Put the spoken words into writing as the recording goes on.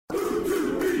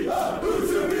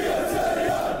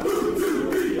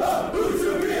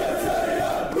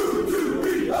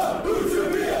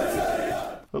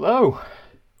Hello,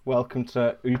 welcome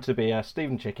to Utabia.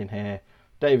 Stephen Chicken here,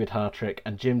 David Hartrick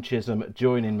and Jim Chisholm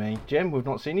joining me. Jim, we've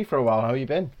not seen you for a while. How have you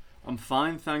been? I'm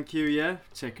fine, thank you, yeah.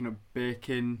 Taking up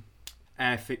baking,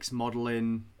 Airfix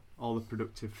modelling, all the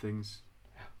productive things.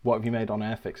 What have you made on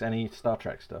Airfix? Any Star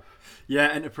Trek stuff? Yeah,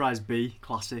 Enterprise B,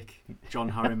 classic. John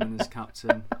Harriman as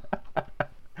captain.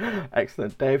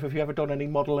 Excellent. Dave, have you ever done any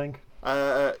modelling?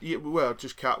 Yeah, well,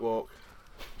 just catwalk.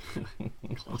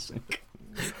 Classic.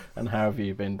 And how have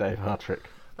you been, Dave Hartrick?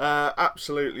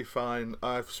 Absolutely fine.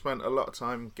 I've spent a lot of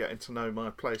time getting to know my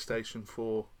PlayStation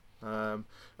 4. And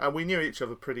we knew each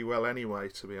other pretty well anyway,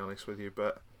 to be honest with you,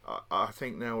 but I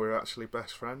think now we're actually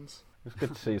best friends. It's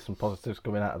good to see some positives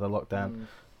coming out of the lockdown.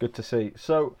 Good to see.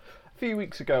 So, a few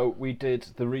weeks ago, we did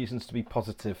the reasons to be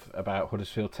positive about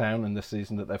Huddersfield Town and the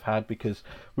season that they've had, because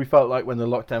we felt like when the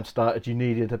lockdown started, you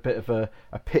needed a bit of a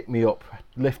pick-me-up,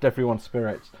 lift everyone's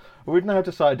spirits. But we've now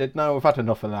decided, no, we've had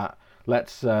enough of that.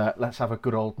 Let's have a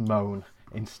good old moan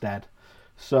instead.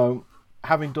 So,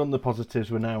 having done the positives,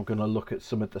 we're now going to look at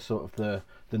some of the sort of the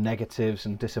negatives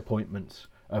and disappointments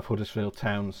of Huddersfield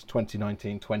Town's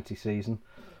 2019-20 season,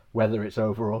 whether it's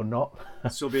over or not.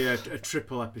 This will be a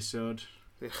triple episode.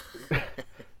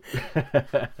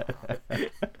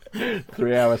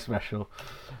 3-hour special.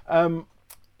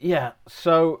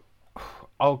 So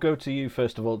I'll go to you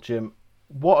first of all, Jim.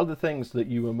 What are the things that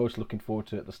you were most looking forward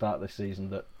to at the start of this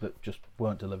season that just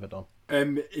weren't delivered on?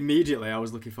 Immediately, I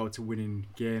was looking forward to winning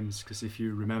games, because if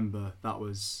you remember, that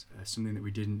was something that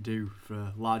we didn't do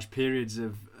for large periods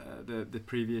of the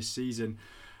previous season,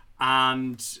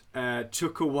 and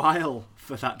took a while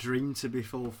for that dream to be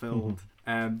fulfilled.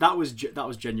 That was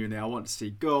genuinely, I want to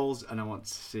see goals, and I want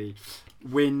to see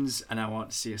wins, and I want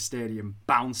to see a stadium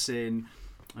bouncing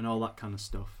and all that kind of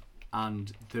stuff.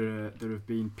 And there have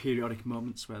been periodic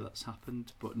moments where that's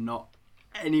happened, but not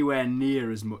anywhere near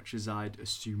as much as I'd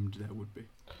assumed there would be.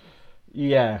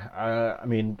 Yeah, I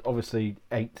mean, obviously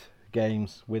 8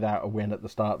 games without a win at the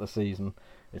start of the season.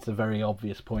 It's a very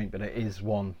obvious point, but it is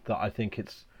one that I think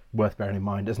it's worth bearing in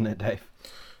mind, isn't it, Dave?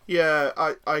 Yeah,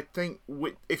 I think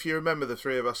if you remember, the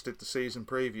three of us did the season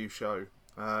preview show,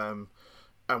 and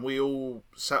we all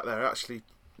sat there actually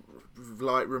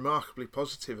like remarkably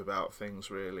positive about things.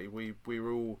 Really, we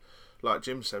were all, like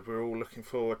Jim said, we were all looking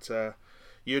forward to.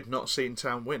 You'd not seen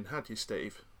Town win, had you,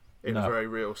 Steve? In a very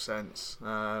real sense,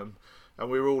 and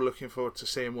we were all looking forward to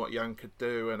seeing what Young could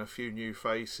do, and a few new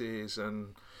faces,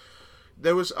 and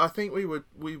there was. I think we were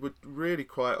really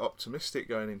quite optimistic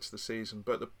going into the season,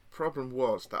 but the problem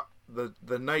was that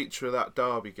the nature of that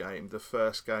derby game, the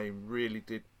first game, really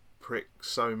did prick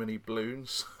so many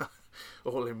balloons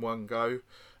all in one go.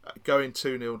 Going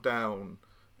 2-0 down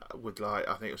with, I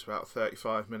think it was about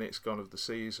 35 minutes gone of the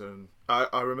season.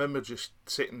 I remember just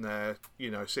sitting there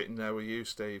with you,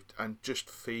 Steve, and just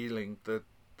feeling the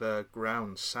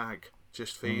ground sag,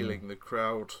 just feeling the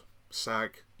crowd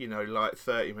sag,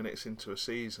 30 minutes into a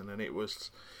season, and it was,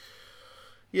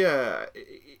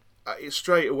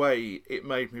 straight away it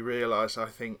made me realise, I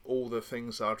think, all the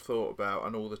things I'd thought about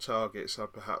and all the targets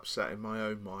I'd perhaps set in my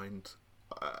own mind,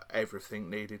 everything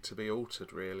needed to be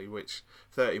altered, really, which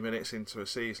 30 minutes into a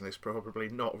season is probably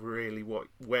not really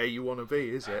where you want to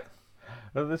be, is it?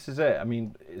 Well, this is it. I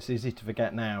mean, it's easy to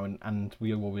forget now, and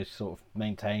we always sort of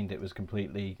maintained it was a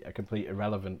complete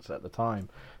irrelevance at the time.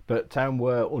 But Town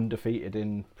were undefeated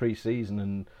in pre-season,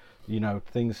 and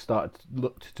things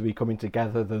looked to be coming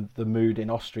together. The mood in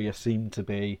Austria seemed to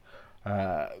be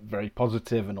very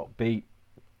positive and upbeat.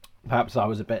 Perhaps I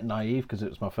was a bit naive because it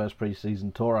was my first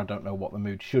pre-season tour. I don't know what the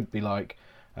mood should be like.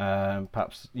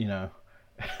 Perhaps I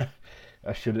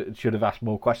should have asked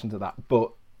more questions of that.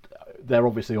 But they're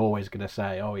obviously always going to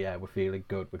say, "Oh yeah, we're feeling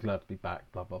good. We're glad to be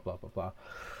back." Blah blah blah blah blah.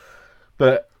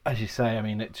 But as you say, I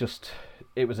mean,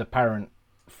 it was apparent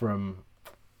from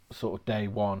sort of day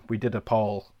one. We did a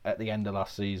poll at the end of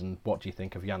last season. What do you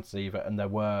think of Jan Siewert? And there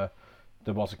was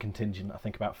a contingent. I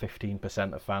think about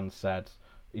 15% of fans said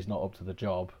he's not up to the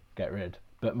job, get rid.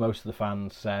 But most of the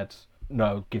fans said,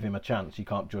 no, give him a chance. You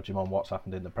can't judge him on what's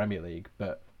happened in the Premier League.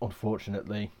 But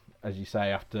unfortunately, as you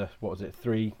say, after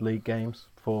 3 league games,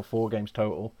 four games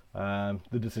total,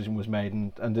 the decision was made,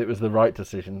 and it was the right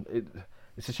decision.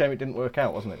 It's a shame it didn't work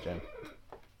out, wasn't it, Jim?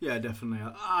 Yeah,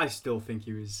 definitely. I still think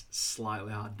he was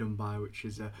slightly hard done by, which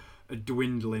is a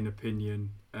dwindling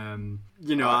opinion.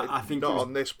 I think not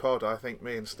on this pod. I think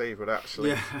me and Steve would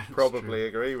actually probably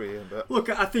agree with you. But look,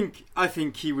 I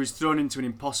think he was thrown into an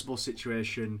impossible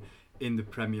situation in the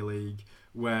Premier League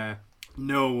where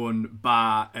no one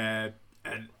bar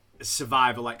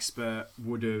survival expert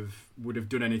would have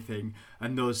done anything,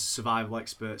 and those survival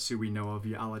experts who we know of,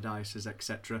 your Allardyces,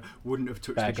 etc., wouldn't have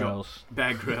touched the job.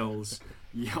 Bear Grylls,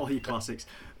 all your classics.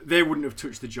 They wouldn't have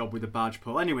touched the job with a barge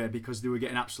pole anyway, because they were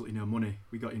getting absolutely no money.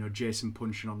 We got Jason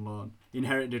Puncheon on loan. He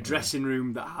inherited a dressing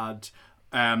room that had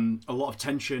a lot of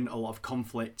tension, a lot of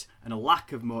conflict, and a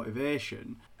lack of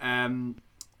motivation. And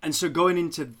so going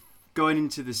into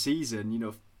the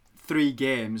season, 3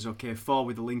 games, 4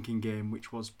 with the Lincoln game,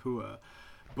 which was poor,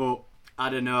 but I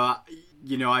don't know.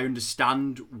 I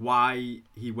understand why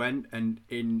he went, and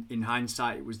in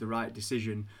hindsight, it was the right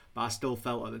decision. But I still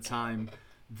felt at the time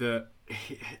that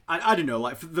I don't know.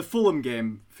 Like the Fulham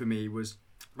game for me was,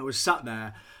 I was sat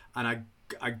there and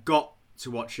I got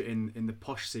to watch it in the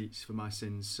posh seats for my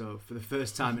sins. So for the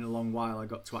first time in a long while, I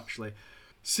got to actually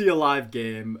see a live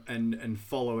game and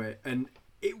follow it. And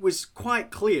it was quite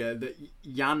clear that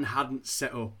Jan hadn't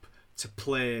set up to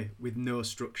play with no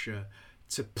structure,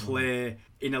 to play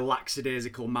in a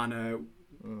lackadaisical manner,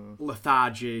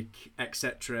 lethargic,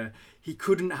 etc. He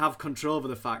couldn't have control over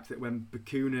the fact that when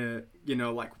Bacuna,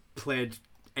 played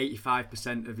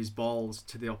 85% of his balls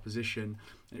to the opposition,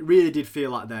 it really did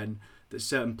feel like then that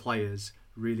certain players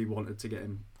really wanted to get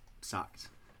him sacked.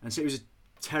 And so it was a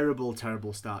terrible,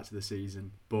 terrible start to the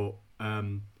season. But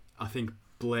I think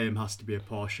blame has to be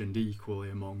apportioned equally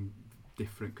among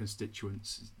different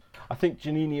constituents. I think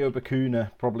Juninho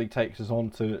Bacuna probably takes us on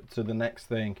to the next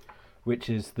thing, which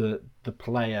is the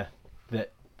player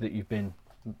that you've been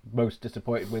most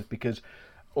disappointed with, because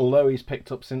although he's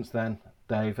picked up since then,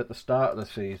 Dave, at the start of the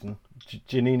season,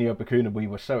 Juninho Bacuna, we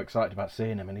were so excited about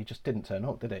seeing him, and he just didn't turn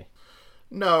up, did he?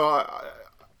 No,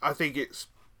 I think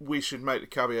we should make the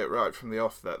caveat right from the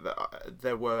off that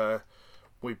there were,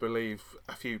 we believe,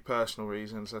 a few personal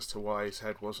reasons as to why his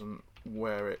head wasn't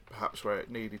where it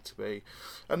needed to be.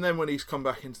 And then when he's come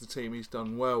back into the team, he's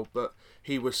done well, but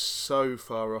he was so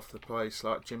far off the place.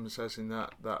 Like Jim says in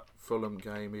that Fulham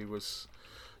game, he was,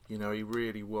 he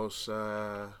really was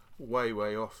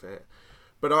way off it.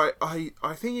 But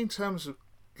I think in terms of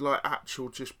actual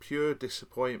just pure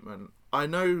disappointment, I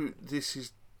know this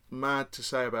is mad to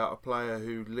say about a player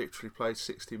who literally played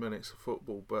 60 minutes of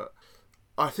football, but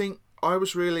I think I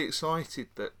was really excited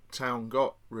that Town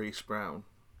got Reece Brown.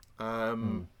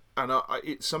 And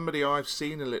it's somebody I've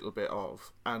seen a little bit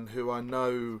of, and who I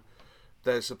know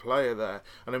there's a player there.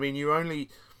 And I mean, you only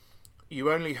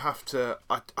have to.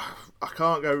 I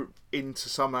can't go into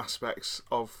some aspects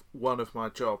of one of my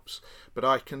jobs, but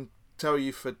I can tell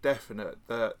you for definite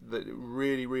that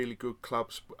really, really good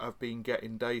clubs have been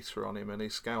getting data on him and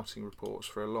his scouting reports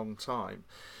for a long time.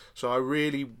 So I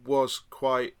really was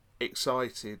quite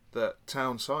excited that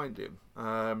Town signed him.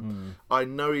 I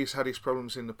know he's had his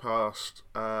problems in the past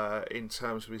in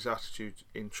terms of his attitude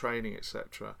in training,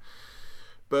 etc.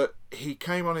 But he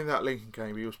came on in that Lincoln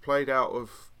game. He was played out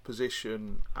of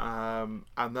position, and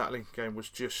that Lincoln game was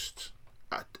just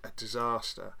a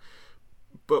disaster.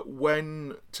 But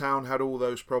when Town had all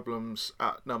those problems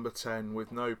at number 10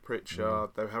 with no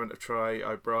Pritchard, they were having to try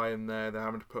O'Brien there, they're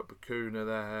having to put Bacuna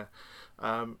there.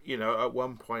 At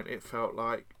one point it felt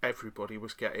like everybody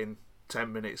was getting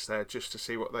 10 minutes there just to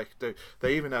see what they could do.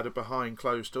 They even had a behind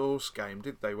closed doors game,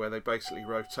 did they, where they basically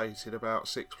rotated about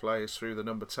 6 players through the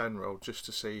number 10 role just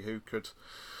to see who could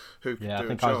do a job. I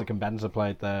think Isaac and Benza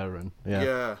played there, and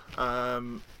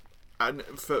and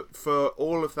for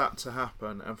all of that to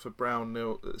happen, and for Brown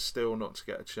still not to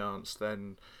get a chance,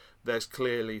 then there's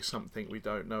clearly something we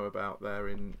don't know about there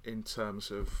in terms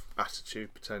of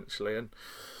attitude potentially. And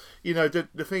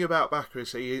the thing about Bacca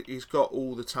is he's got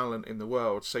all the talent in the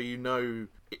world, so you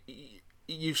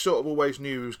sort of always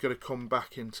knew he was going to come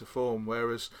back into form,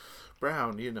 whereas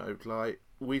Brown,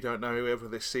 we don't know whether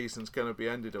this season's going to be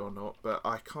ended or not, but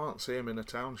I can't see him in a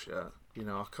Town shirt.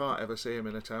 I can't ever see him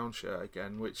in a Town shirt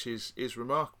again, which is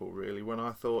remarkable, really, when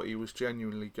I thought he was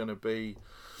genuinely going to be,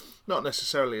 not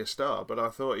necessarily a star, but I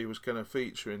thought he was going to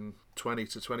feature in 20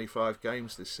 to 25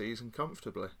 games this season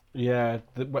comfortably. Yeah,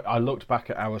 I looked back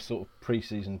at our sort of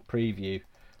pre-season preview,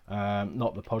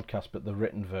 not the podcast, but the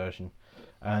written version.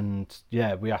 And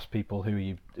yeah, we asked people who are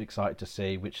you excited to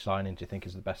see, which signing do you think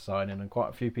is the best signing, and quite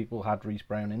a few people had Reece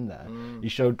Brown in there. He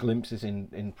showed glimpses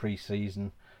in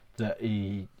pre-season that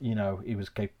he was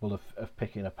capable of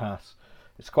picking a pass.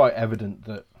 It's quite evident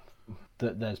that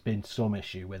there's been some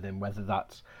issue with him, whether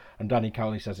that's, and Danny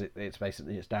Cowley says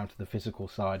it's down to the physical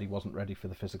side. He wasn't ready for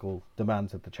the physical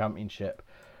demands of the Championship,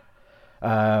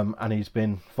 and he's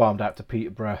been farmed out to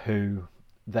Peterborough, who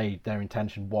their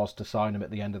intention was to sign him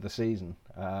at the end of the season,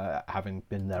 having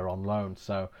been there on loan.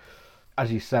 So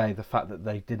as you say, the fact that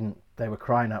they were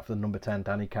crying out for the number 10,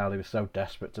 Danny Cowley was so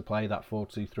desperate to play that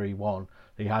 4-2-3-1.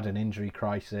 He had an injury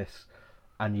crisis,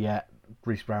 and yet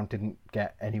Reece Brown didn't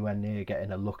get anywhere near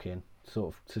getting a look in.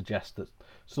 Sort of suggests that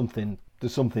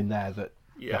there's something there that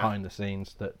behind the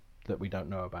scenes that we don't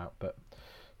know about. But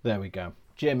there we go.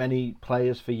 Jim, any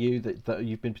players for you that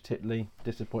you've been particularly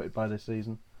disappointed by this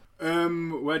season?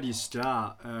 Where do you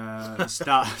start?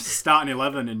 Starting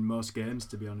 11 in most games,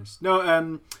 to be honest.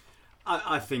 No,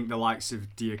 I think the likes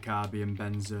of Diakabi and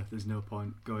Benza, there's no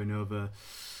point going over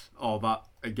all that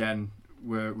again.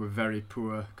 We're very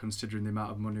poor considering the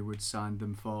amount of money we'd signed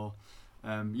them for.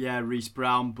 Reece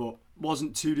Brown, but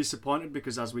wasn't too disappointed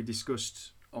because, as we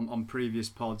discussed on previous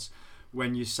pods,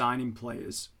 when you're signing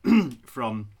players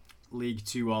from League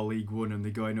 2 or League 1 and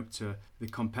they're going up to the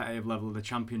competitive level of the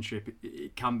Championship,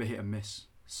 it can be hit and miss.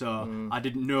 So I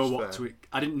didn't know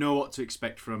what to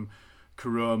expect from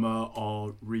Karoma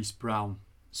or Reece Brown.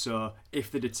 So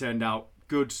if they'd have turned out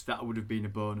good, that would have been a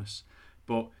bonus.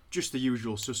 But just the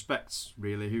usual suspects,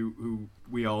 really, who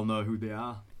we all know who they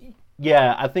are.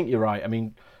 Yeah, I think you're right. I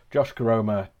mean, Josh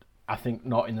Karoma, I think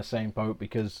not in the same boat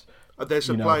because there's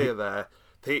a player there.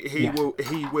 He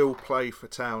will play for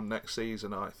Town next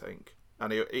season, I think,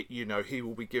 and he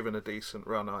will be given a decent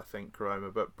run, I think,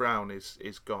 Karoma. But Brown is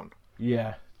gone.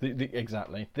 Yeah,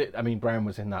 exactly. I mean, Brown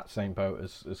was in that same boat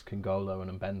as Kingolo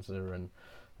and Mbenza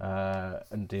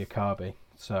and Diakabi.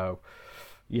 So,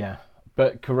 yeah.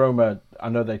 But Karoma, I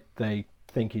know they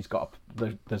think he's got.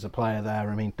 There's a player there.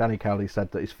 I mean, Danny Cowley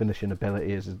said that his finishing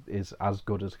ability is as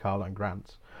good as Karlan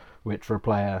Grant's, which for a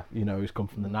player who's come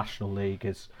from the National League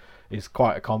is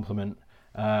quite a compliment.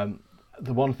 The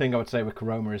one thing I would say with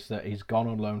Karoma is that he's gone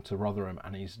on loan to Rotherham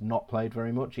and he's not played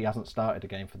very much. He hasn't started a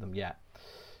game for them yet.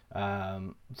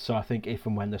 So I think if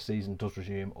and when the season does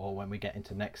resume, or when we get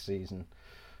into next season,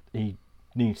 he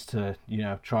needs to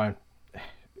try and.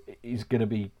 He's going to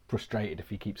be frustrated if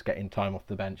he keeps getting time off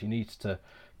the bench. He needs to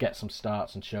get some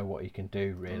starts and show what he can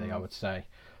do, really, I would say.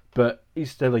 But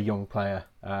he's still a young player.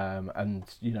 And,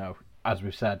 as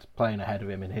we've said, playing ahead of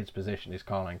him in his position is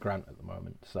Karlan Grant at the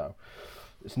moment. So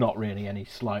it's not really any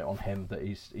slight on him that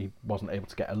he wasn't able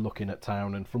to get a look in at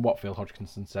Town. And from what Phil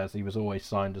Hodgkinson says, he was always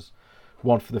signed as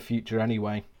one for the future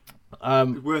anyway.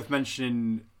 Worth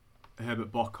mentioning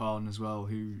Herbert Bockhorn as well,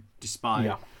 who,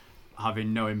 despite...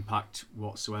 having no impact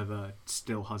whatsoever,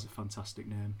 still has a fantastic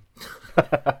name.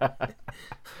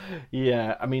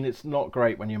 Yeah, I mean, it's not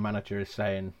great when your manager is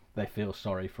saying they feel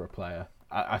sorry for a player.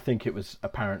 I think it was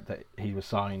apparent that he was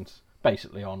signed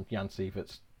basically on Jan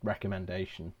Sievert's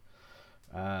recommendation,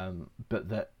 but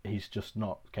that he's just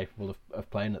not capable of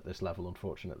playing at this level,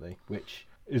 unfortunately, which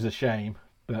is a shame.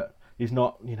 But he's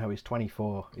not, he's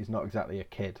 24, he's not exactly a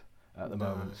kid at the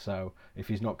moment, so if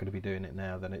he's not going to be doing it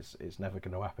now, then it's never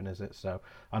going to happen, is it? So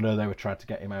I know they were trying to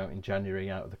get him out in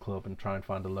January out of the club and try and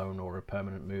find a loan or a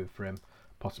permanent move for him,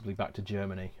 possibly back to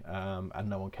Germany, and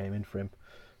no one came in for him.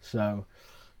 So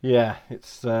yeah,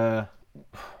 it's a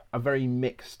very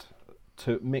mixed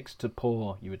to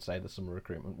poor, you would say, the summer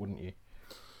recruitment, wouldn't you?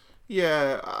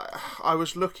 Yeah, I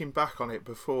was looking back on it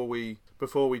before we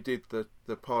did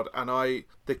the pod, and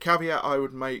the caveat I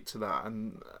would make to that,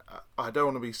 and I don't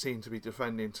want to be seen to be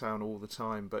defending Town all the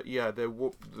time, but yeah, the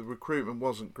recruitment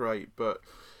wasn't great, but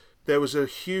there was a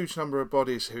huge number of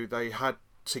bodies who they had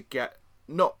to get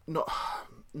not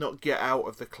get out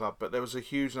of the club, but there was a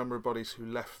huge number of bodies who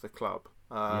left the club.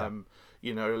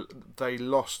 They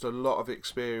lost a lot of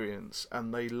experience,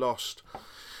 and they lost.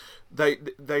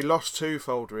 They lost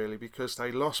twofold, really, because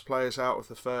they lost players out of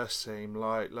the first team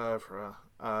like Loevre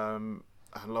and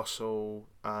Lossell,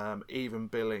 even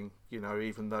Billing,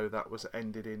 even though that was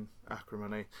ended in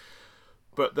acrimony.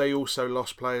 But they also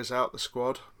lost players out the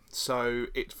squad, so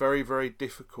it's very, very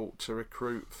difficult to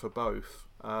recruit for both.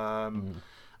 And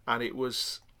it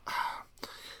was...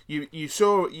 You've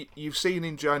seen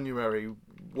in January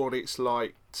what it's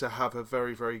like to have a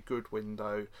very, very good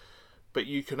window. But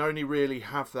you can only really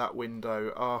have that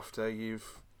window after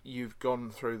you've gone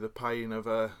through the pain of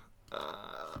a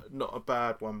not a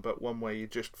bad one, but one where you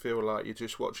just feel like you're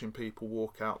just watching people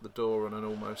walk out the door on an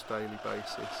almost daily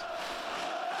basis.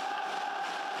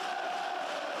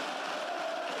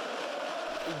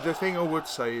 The thing I would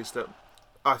say is that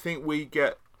I think we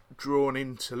get drawn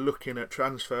into looking at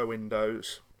transfer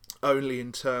windows only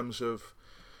in terms of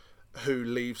who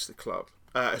leaves the club.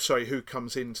 Who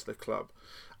comes into the club.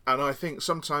 And I think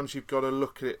sometimes you've got to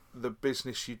look at the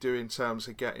business you do in terms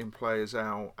of getting players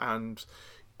out. And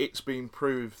it's been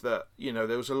proved that,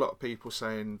 there was a lot of people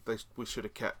saying we should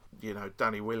have kept,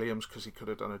 Danny Williams because he could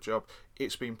have done a job.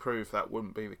 It's been proved that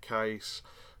wouldn't be the case.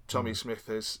 Tommy Smith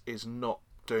is not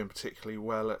doing particularly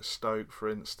well at Stoke, for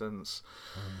instance.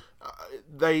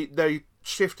 They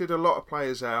shifted a lot of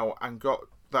players out and got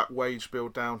that wage bill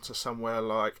down to somewhere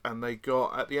like, and they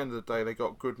got, at the end of the day, they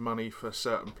got good money for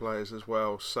certain players as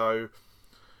well. So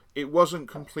it wasn't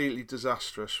completely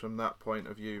disastrous from that point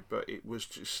of view, but it was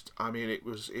just, I mean, it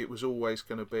was always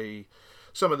going to be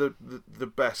some of the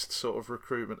best sort of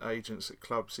recruitment agents at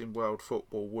clubs in world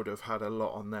football would have had a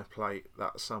lot on their plate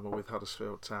that summer with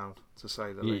Huddersfield Town, to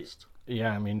say the least.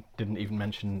 Yeah, I mean, didn't even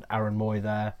mention Aaron Moy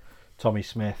there, Tommy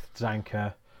Smith,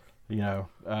 Zanka,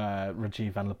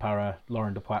 Rajiv Van La Parra,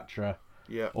 Lauren Depoitre,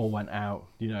 all went out.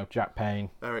 Jack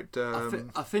Payne, Eric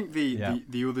I think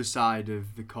the other side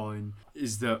of the coin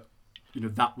is that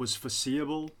that was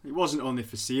foreseeable. It wasn't only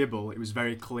foreseeable; it was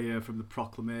very clear from the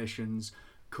proclamations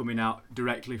coming out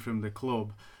directly from the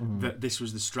club that this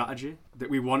was the strategy, that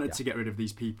we wanted to get rid of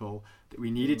these people, that we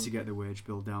needed to get the wage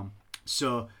bill down.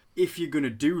 So if you're going to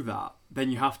do that, then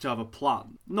you have to have a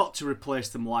plan, not to replace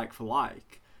them like for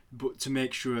like, but to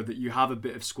make sure that you have a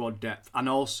bit of squad depth, and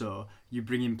also you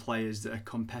bring in players that are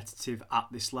competitive at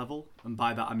this level. And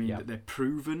by that I mean that they're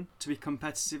proven to be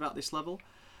competitive at this level.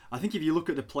 I think if you look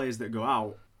at the players that go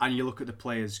out and you look at the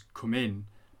players come in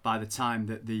by the time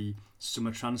that the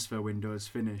summer transfer window is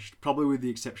finished, probably with the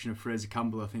exception of Fraser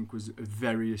Campbell, I think was a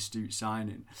very astute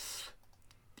signing,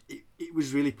 it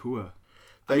was really poor.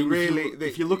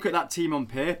 If you look at that team on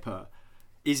paper,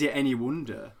 is it any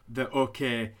wonder that,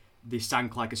 okay, they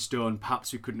sank like a stone,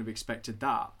 perhaps we couldn't have expected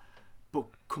that, but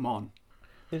come on.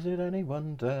 Is it any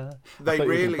wonder? They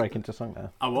really break into song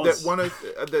there. I was. One of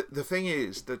the thing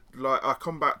is that, like, I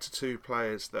come back to two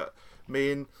players that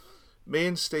me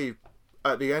and Steve,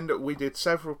 at the end we did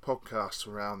several podcasts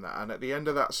around that, and at the end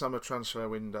of that summer transfer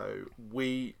window,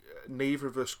 neither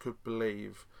of us could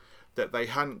believe that they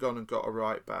hadn't gone and got a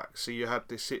right back. So you had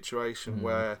this situation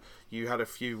where you had a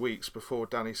few weeks before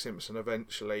Danny Simpson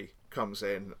eventually comes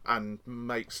in and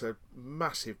makes a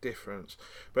massive difference.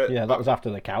 But that was after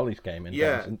the Cowleys game.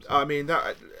 I mean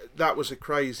that was a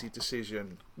crazy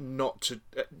decision not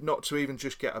to even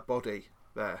just get a body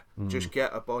there, just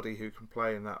get a body who can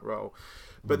play in that role.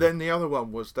 But then the other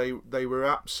one was they were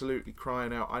absolutely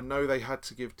crying out. I know they had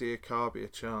to give Diakabi a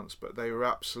chance, but they were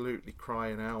absolutely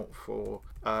crying out for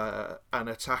an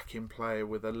attacking player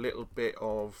with a little bit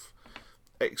of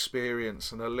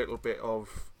experience and a little bit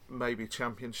of maybe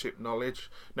championship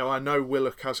knowledge. Now I know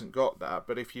Willock hasn't got that,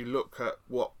 but if you look at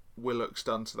what Willock's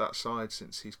done to that side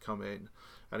since he's come in,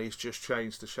 and he's just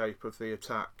changed the shape of the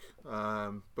attack,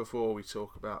 before we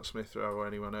talk about Smith Rowe or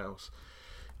anyone else,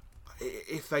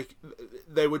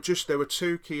 there were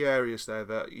two key areas there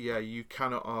that you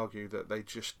cannot argue that they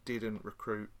just didn't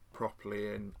recruit properly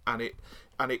in, and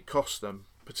it cost them,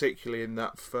 particularly in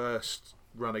that first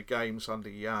run of games under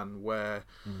Jan, where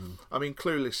I mean,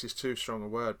 clueless is too strong a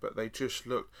word, but they just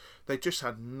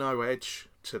had no edge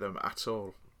to them at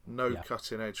all,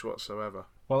 cutting edge whatsoever.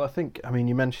 Well, I mean,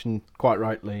 you mentioned quite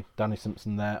rightly Danny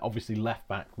Simpson there. Obviously, left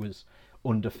back was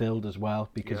underfilled as well,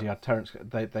 because you had Terence.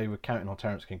 They were counting on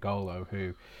Terence Kingolo,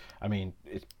 who, I mean,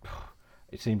 it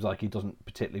seems like he doesn't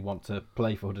particularly want to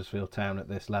play for Huddersfield Town at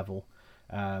this level.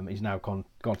 He's now gone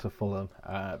to Fulham,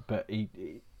 but he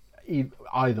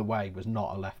either way was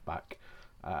not a left back,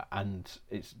 and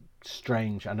it's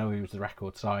strange. I know he was the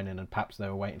record signing, and perhaps they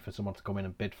were waiting for someone to come in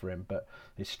and bid for him, but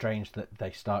it's strange that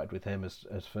they started with him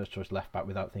as first choice left back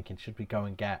without thinking, should we go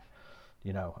and get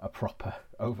a proper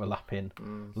overlapping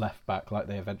left back like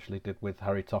they eventually did with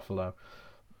Harry Toffolo.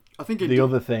 I think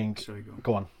other thing. Sorry,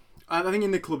 go on. I think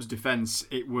in the club's defence,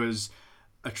 it was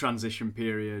a transition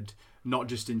period, not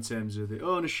just in terms of the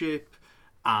ownership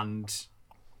and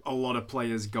a lot of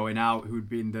players going out who'd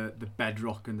been the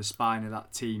bedrock and the spine of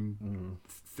that team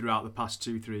throughout the past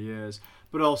 2-3 years,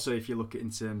 but also if you look at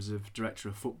in terms of director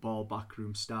of football,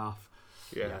 backroom staff,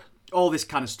 all this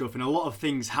kind of stuff, and a lot of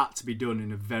things had to be done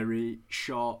in a very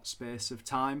short space of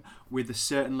time with a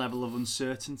certain level of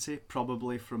uncertainty,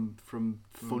 probably from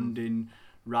funding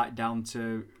right down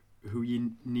to who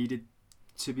you needed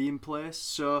to be in place.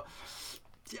 So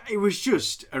it was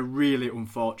just a really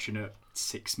unfortunate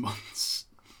 6 months.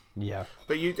 Yeah,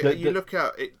 but you look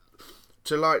at it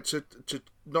to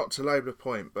not to labour the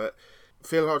point, but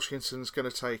Phil Hodgkinson's going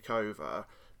to take over.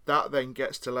 That then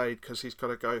gets delayed because he's got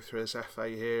to go through his FA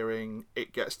hearing.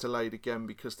 It gets delayed again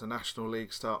because the National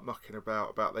League start mucking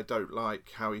about they don't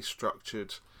like how he's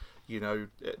structured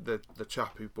the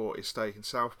chap who bought his stake in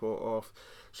Southport off.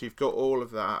 So you've got all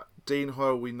of that. Dean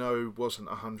Hoyle, we know, wasn't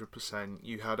 100%.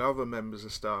 You had other members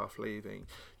of staff leaving.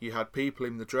 You had people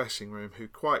in the dressing room who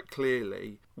quite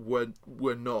clearly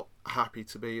were not happy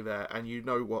to be there. And you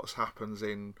know what happens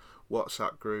in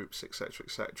WhatsApp groups, etc.,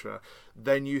 etc.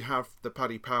 Then you have the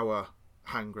Paddy Power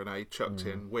hand grenade chucked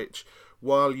in, which,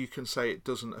 while you can say it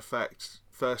doesn't affect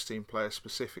first team players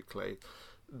specifically,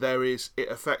 it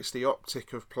affects the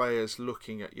optic of players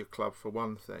looking at your club, for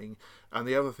one thing, and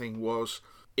the other thing was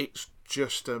it's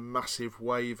just a massive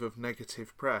wave of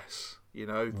negative press,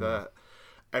 that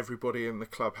everybody in the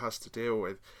club has to deal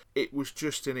with. It was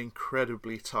just an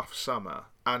incredibly tough summer,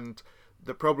 and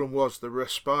the problem was the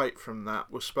respite from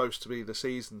that was supposed to be the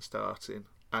season starting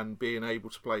and being able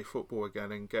to play football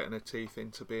again and getting a teeth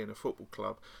into being a football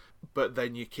club, but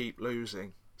then you keep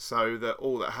losing. So that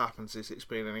all that happens is it's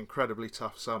been an incredibly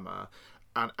tough summer,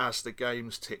 and as the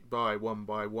games tick by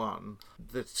one,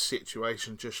 the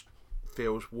situation just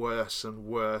feels worse and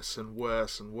worse and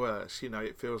worse and worse.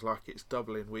 It feels like it's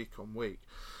doubling week on week.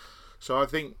 So I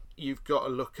think you've got to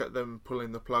look at them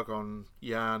pulling the plug on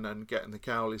Jan and getting the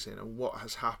Cowleys in, and what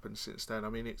has happened since then. I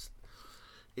mean,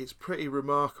 it's pretty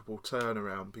remarkable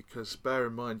turnaround, because bear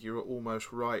in mind you're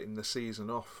almost writing the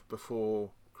season off before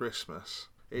Christmas.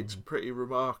 It's pretty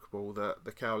remarkable that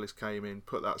the Cowleys came in,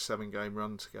 put that 7-game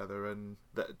run together, and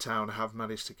that Town have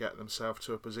managed to get themselves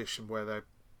to a position where they're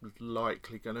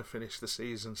likely going to finish the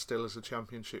season still as a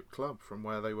championship club from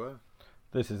where they were.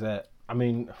 This is it. I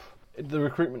mean, the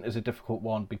recruitment is a difficult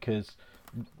one because,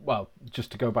 well, just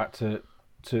to go back to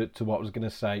what I was going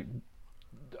to say,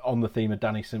 on the theme of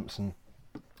Danny Simpson,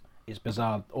 it's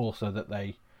bizarre also that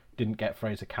they didn't get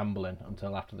Fraser Campbell in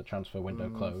until after the transfer window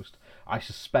closed. I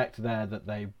suspect there that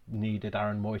they needed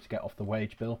Aaron Moy to get off the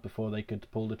wage bill before they could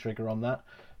pull the trigger on that.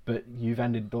 But you've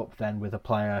ended up then with a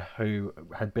player who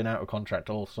had been out of contract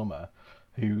all summer,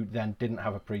 who then didn't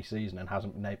have a pre-season and has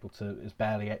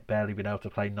barely been able to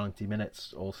play 90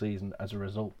 minutes all season as a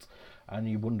result. And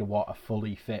you wonder what a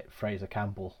fully fit Fraser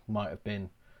Campbell might have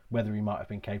been, whether he might have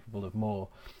been capable of more.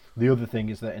 The other thing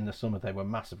is that in the summer they were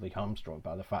massively hamstrung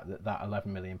by the fact that £11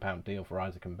 million deal for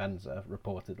Isaac Mbenza,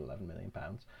 reported £11 million,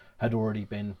 had already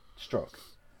been struck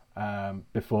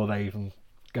before they even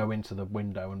go into the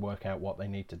window and work out what they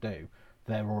need to do.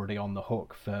 They're already on the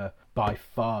hook for by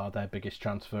far their biggest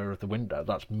transfer of the window.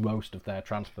 That's most of their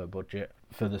transfer budget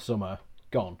for the summer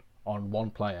gone on one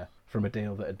player from a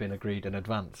deal that had been agreed in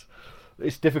advance.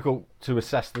 It's difficult to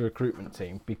assess the recruitment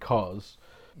team because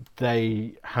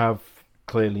they have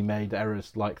clearly made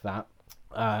errors like that,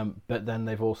 but then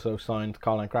they've also signed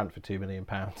Carline Grant for £2 million,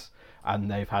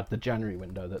 and they've had the January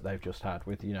window that they've just had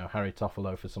with Harry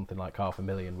Toffolo for something like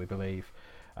 £500,000, we believe,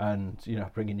 and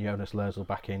bringing Jonas Lerzel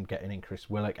back in, getting in Chris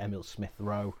Willock, Emil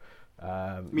Smith-Rowe.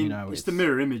 It's the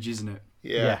mirror image, isn't it?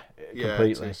 Yeah,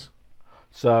 completely. It is.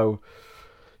 So,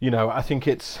 I think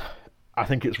it's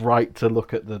right to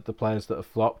look at the players that have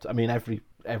flopped. I mean,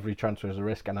 every transfer is a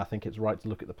risk, and I think it's right to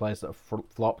look at the players that have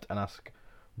flopped and ask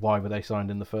why were they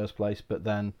signed in the first place. But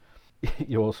then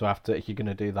you also have to, if you're going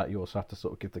to do that, you also have to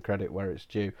sort of give the credit where it's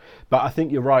due. But I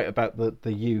think you're right about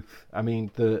the youth. I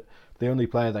mean, the only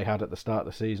player they had at the start of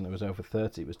the season who was over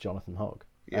 30 was Jonathan Hogg,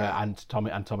 and Tommy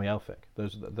Elphick.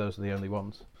 Those are the only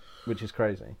ones, which is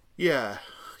crazy. Yeah,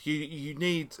 you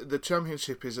need, the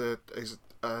Championship is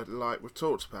like we've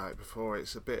talked about it before.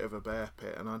 It's a bit of a bear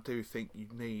pit, and I do think you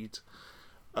need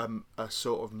a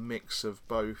sort of mix of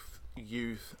both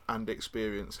youth and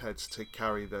experienced heads to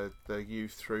carry the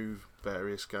youth through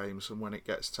various games and when it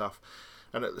gets tough.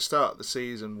 And at the start of the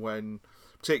season, when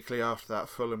particularly after that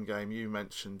Fulham game you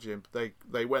mentioned, Jim,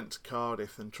 they went to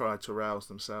Cardiff and tried to rouse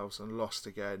themselves and lost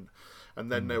again. And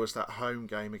then there was that home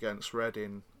game against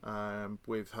Reading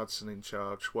with Hudson in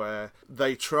charge, where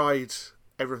they tried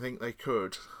everything they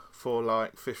could for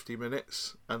like 50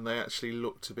 minutes and they actually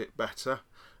looked a bit better.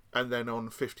 And then on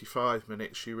 55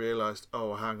 minutes you realised,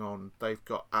 oh, hang on, they've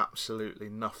got absolutely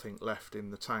nothing left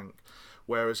in the tank.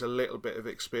 Whereas a little bit of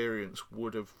experience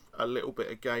a little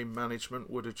bit of game management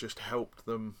would have just helped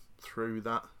them through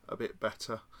that a bit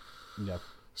better. Yeah.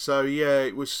 So yeah,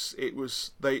 it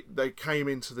was they came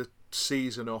into the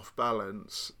season off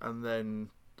balance, and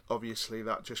then obviously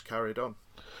that just carried on.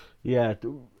 Yeah,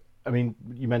 I mean,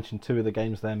 you mentioned two of the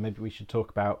games there. Maybe we should talk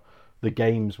about the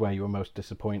games where you were most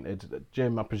disappointed.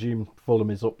 Jim, I presume Fulham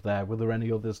is up there. Were there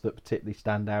any others that particularly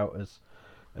stand out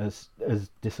as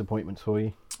disappointments for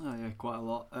you? Oh yeah, quite a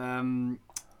lot.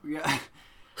 Yeah,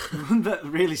 one that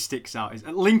really sticks out is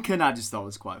Lincoln. I just thought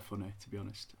was quite funny, to be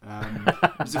honest.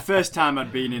 It was the first time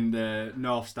I'd been in the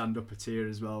North Stand upper tier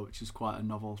as well, which is quite a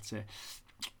novelty.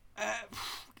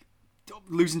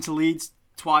 losing to Leeds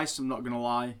twice, I'm not going to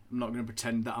lie. I'm not going to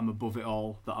pretend that I'm above it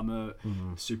all, that I'm a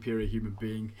superior human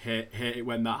being. Hate it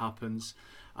when that happens.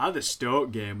 The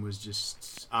Stoke game was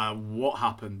just... what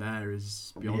happened there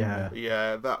is beyond me.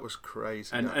 Yeah, that was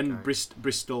crazy. And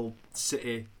Bristol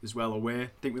City as well away. I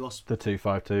think we lost... The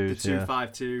 2-5-2s. The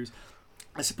 2-5-2s.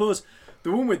 I suppose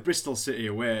the one with Bristol City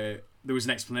away, there was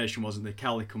an explanation, wasn't there?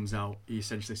 Cowley comes out, he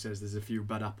essentially says there's a few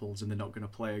bad apples and they're not going to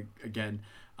play again,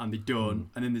 and they don't,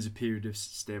 and then there's a period of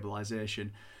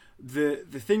stabilisation. The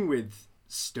thing with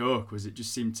Stoke was it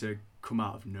just seemed to come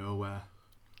out of nowhere.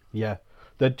 Yeah,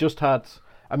 they just had...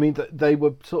 I mean, they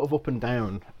were sort of up and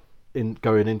down in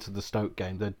going into the Stoke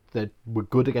game. They were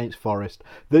good against Forest.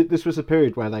 This was a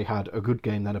period where they had a good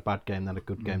game, then a bad game, then a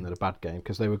good game, then a bad game,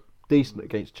 because they were decent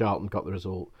against Charlton, got the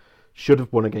result. Should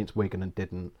have won against Wigan and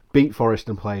didn't. Beat Forest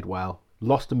and played well.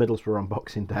 Lost to Middlesbrough on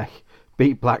Boxing Day.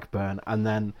 Beat Blackburn and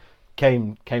then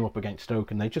came up against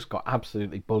Stoke and they just got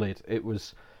absolutely bullied. It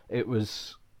was.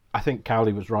 I think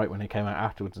Cowley was right when he came out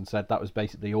afterwards and said that was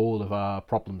basically all of our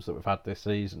problems that we've had this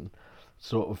season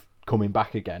sort of coming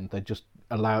back again. They just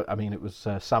allowed... I mean, it was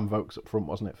Sam Vokes up front,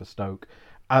 wasn't it, for Stoke?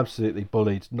 Absolutely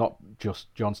bullied, not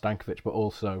just John Stankovic, but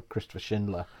also Christopher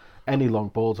Schindler. Any long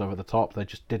balls over the top, they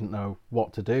just didn't know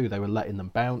what to do. They were letting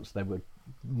them bounce. They were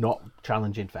not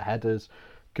challenging for headers.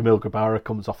 Camille Grabara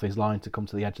comes off his line to come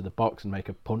to the edge of the box and make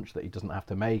a punch that he doesn't have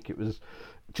to make. It was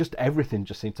just everything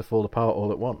just seemed to fall apart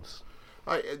all at once.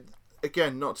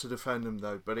 Again, not to defend them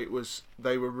though, but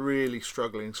they were really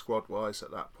struggling squad wise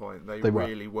at that point. They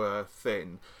really were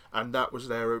thin, and that was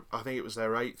I think it was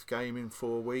their 8th game in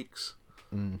 4 weeks,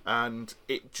 and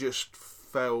it just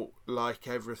felt like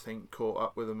everything caught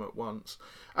up with them at once.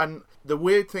 And the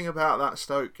weird thing about that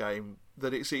Stoke game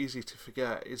that it's easy to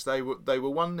forget is they were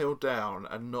 1-0 down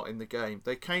and not in the game.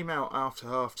 They came out after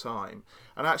half time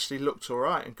and actually looked all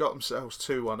right and got themselves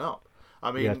 2-1 up.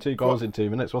 I mean, 2 goals in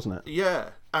 2 minutes, wasn't it?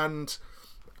 Yeah, and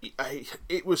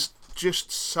it was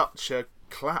just such a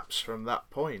collapse from that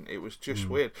point. It was just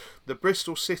weird. The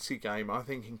Bristol City game, I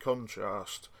think, in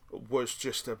contrast, was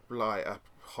just a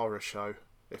horror show.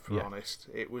 If we're honest,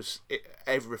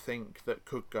 everything that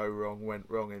could go wrong went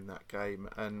wrong in that game,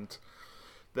 and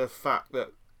the fact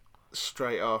that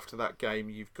straight after that game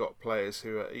you've got players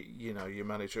who are, your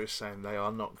manager is saying they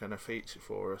are not going to feature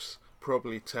for us,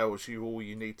 probably tells you all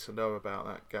you need to know about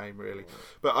that game, really.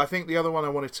 But I think the other one I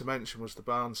wanted to mention was the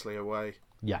Barnsley away.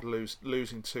 Yeah.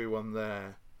 Losing 2-1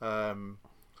 there.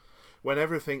 When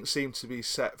everything seemed to be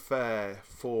set fair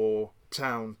for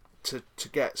Town to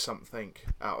get something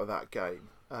out of that game.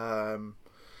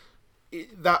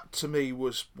 That to me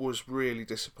was really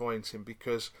disappointing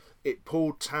because it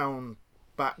pulled Town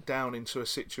back down into a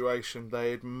situation they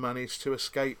had managed to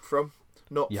escape from.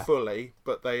 Not fully,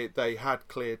 but they had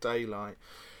clear daylight.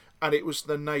 And it was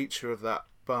the nature of that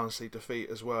Barnsley defeat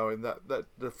as well, in that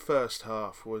the first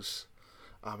half was,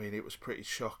 it was pretty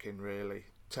shocking, really.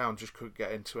 Town just couldn't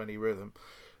get into any rhythm.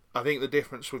 I think the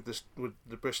difference with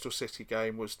the Bristol City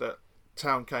game was that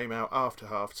Town came out after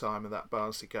half-time of that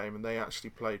Barnsley game and they actually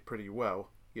played pretty well.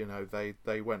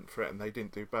 They went for it and they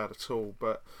didn't do bad at all.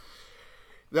 But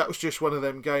that was just one of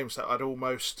them games that I'd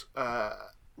almost...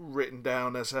 written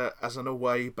down as an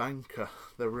away banker,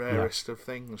 the rarest of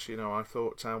things. I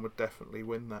thought Town would definitely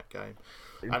win that game.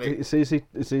 And it's easy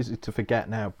to forget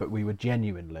now, but we were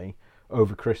genuinely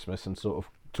over Christmas and sort of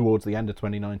towards the end of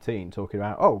 2019 talking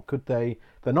about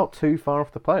they're not too far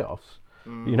off the playoffs.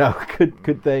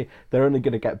 Could they? They're only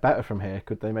going to get better from here.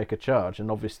 Could they make a charge?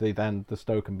 And obviously, then the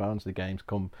Stoke and Barnsley games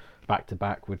come back to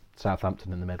back with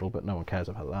Southampton in the middle, but no one cares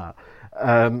about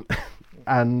that.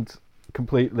 And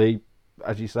completely,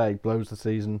 as you say, blows the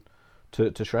season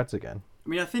to shreds again.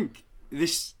 I think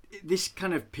this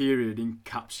kind of period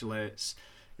encapsulates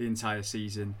the entire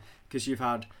season because you've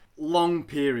had long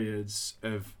periods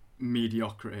of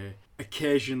mediocrity,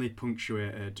 occasionally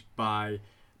punctuated by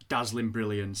dazzling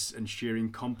brilliance and sheer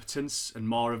incompetence, and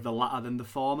more of the latter than the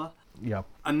former. Yeah.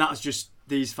 And that's just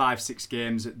these 5-6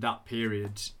 games at that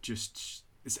period, just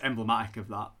it's emblematic of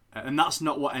that. And that's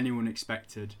not what anyone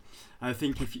expected. And I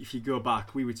think if you go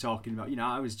back, we were talking about,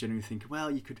 I was genuinely thinking,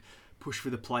 well, you could push for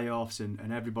the playoffs,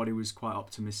 and everybody was quite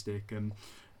optimistic.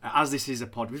 As this is a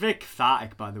pod, it was very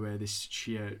cathartic, by the way, this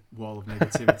sheer wall of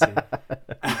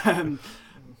negativity.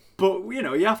 But,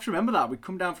 you have to remember that. We'd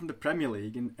come down from the Premier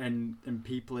League and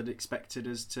people had expected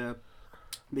us to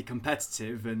be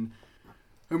competitive, and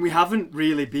we haven't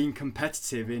really been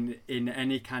competitive in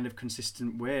any kind of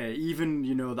consistent way. Even,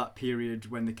 that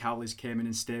period when the Cowleys came in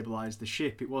and stabilised the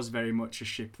ship, it was very much a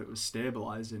ship that was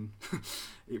stabilising.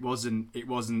 It wasn't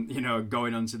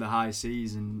going onto the high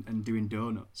seas and doing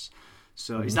donuts.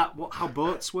 So is that how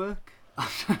boats work? I'm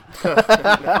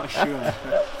not sure.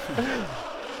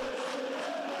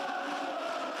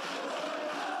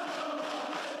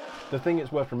 The thing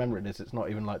it's worth remembering is it's not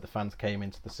even like the fans came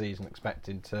into the season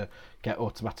expecting to get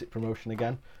automatic promotion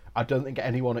again. I don't think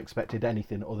anyone expected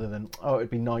anything other than, it'd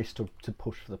be nice to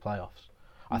push for the playoffs.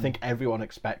 I think everyone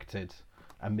expected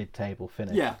a mid-table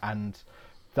finish. Yeah. And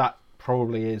that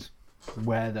probably is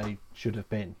where they should have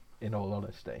been, in all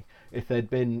honesty. If they'd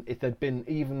been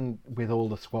even with all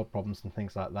the squad problems and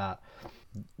things like that,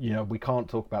 we can't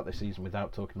talk about this season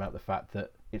without talking about the fact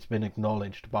that it's been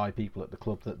acknowledged by people at the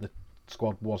club that the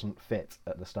squad wasn't fit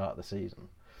at the start of the season.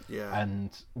 Yeah. And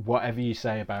whatever you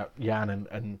say about Jan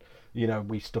and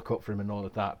we stuck up for him and all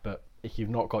of that, but if you've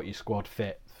not got your squad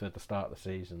fit for the start of the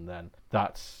season, then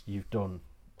you've done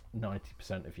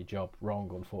 90% of your job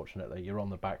wrong. Unfortunately, you're on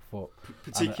the back foot.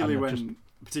 Particularly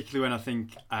when I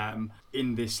think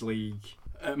in this league,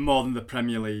 more than the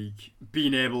Premier League,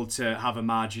 being able to have a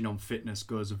margin on fitness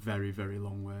goes a very, very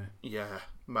long way. Yeah,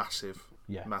 massive.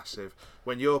 Yeah. Massive.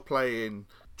 When you're playing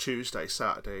Tuesday,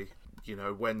 Saturday,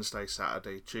 Wednesday,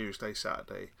 Saturday, Tuesday,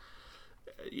 Saturday,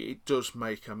 it does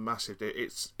make a massive.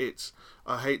 It's.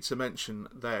 I hate to mention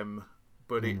them,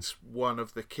 but it's one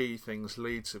of the key things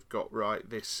Leeds have got right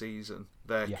this season.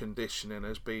 Their conditioning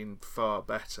has been far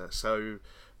better. So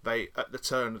they, at the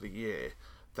turn of the year,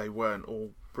 they weren't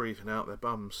all breathing out their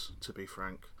bums, to be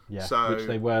frank. Yeah, so, which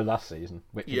they were last season,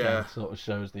 which again sort of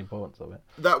shows the importance of it.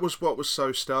 That was what was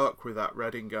so stark with that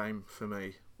Reading game for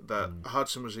me, that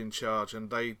Hudson was in charge and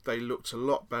they looked a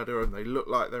lot better and they looked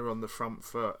like they were on the front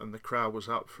foot and the crowd was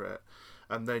up for it.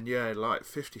 And then,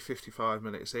 55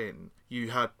 minutes in,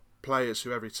 you had players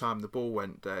who every time the ball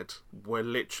went dead were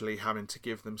literally having to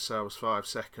give themselves 5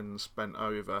 seconds bent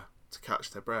over to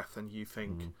catch their breath, and you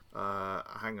think,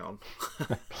 hang on.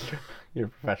 You're a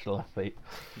professional athlete.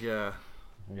 Yeah.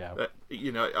 Yeah.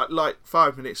 Like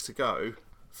 5 minutes to go,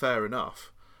 fair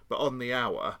enough. But on the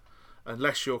hour,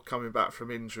 unless you're coming back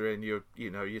from injury and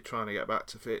you're trying to get back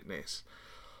to fitness,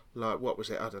 like what was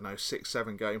it? I don't know,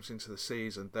 6-7 games into the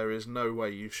season, there is no way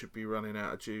you should be running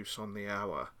out of juice on the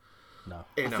hour. No.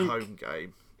 In a home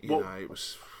game, it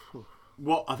was.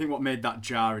 What made that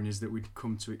jarring is that we'd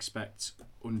come to expect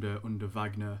under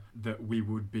Wagner that we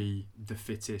would be the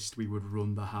fittest, we would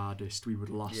run the hardest, we would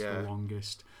last the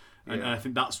longest, and I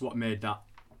think that's what made that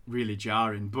really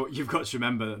jarring. But you've got to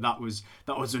remember that was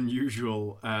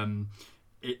unusual.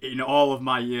 In all of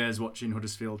my years watching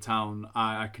Huddersfield Town,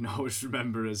 I can always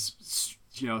remember us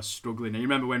struggling. And you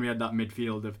remember when we had that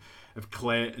midfield of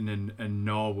Clayton and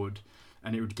Norwood,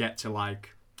 and it would get to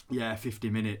 50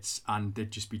 minutes and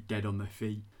they'd just be dead on their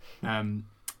feet. And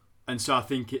so I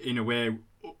think in a way,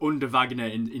 under Wagner,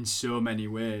 in so many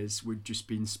ways, we'd just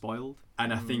been spoiled.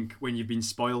 And I think when you've been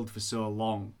spoiled for so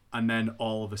long, and then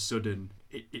all of a sudden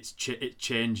it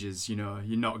changes, you're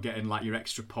not getting your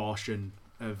extra portion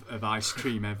of ice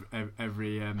cream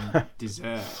every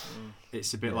dessert.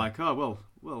 It's a bit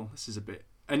well, this is a bit...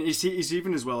 And it's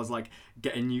even as well as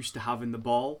getting used to having the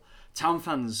ball. Town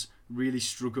fans really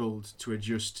struggled to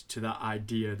adjust to that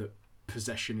idea that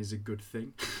possession is a good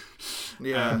thing.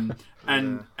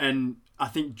 And I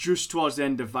think just towards the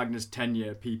end of Wagner's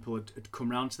tenure, people had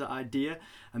come around to that idea,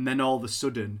 and then all of a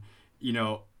sudden,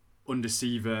 under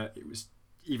Seaver, it was,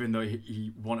 even though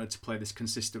he wanted to play this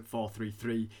consistent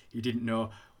 4-3-3, he didn't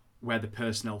know where the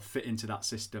personnel fit into that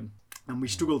system, and we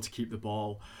struggled to keep the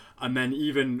ball. And then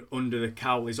even under the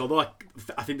Cowleys, although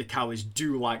I think the Cowleys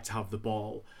do like to have the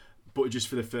ball, but just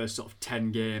for the first sort of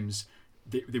 10 games,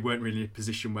 they weren't really in a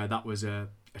position where that was a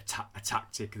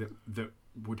tactic that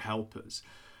would help us.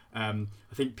 I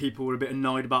think people were a bit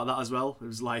annoyed about that as well. It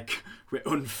was we're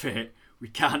unfit, we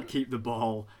can't keep the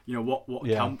ball.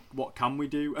 What can we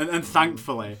do? And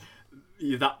thankfully,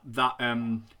 that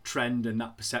trend and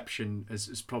that perception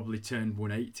has probably turned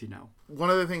 180 now. One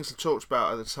of the things I talked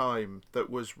about at the time that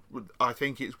was, I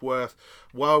think it's worth,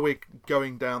 while we're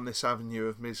going down this avenue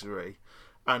of misery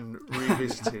and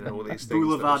revisiting all these things,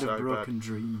 Boulevard of Broken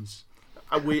Dreams.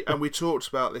 And we talked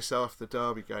about this after the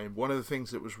Derby game. One of the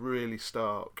things that was really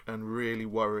stark and really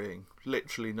worrying,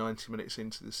 literally 90 minutes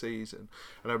into the season,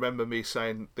 and I remember me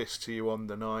saying this to you on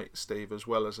the night, Steve, as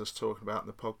well as us talking about in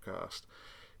the podcast,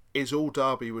 is all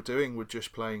Derby were doing were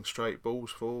just playing straight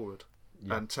balls forward.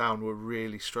 Yeah. And Town were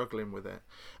really struggling with it.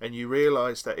 And you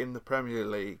realise that in the Premier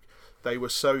League, they were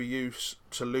so used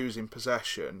to losing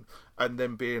possession and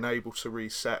then being able to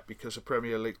reset, because a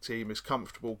Premier League team is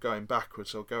comfortable going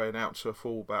backwards or going out to a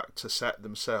fullback to set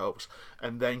themselves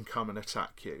and then come and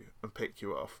attack you and pick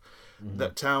you off. Mm-hmm.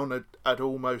 That Town had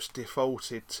almost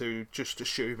defaulted to just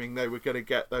assuming they were going to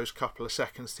get those couple of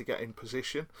seconds to get in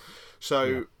position.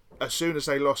 So as soon as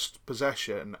they lost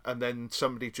possession and then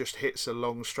somebody just hits a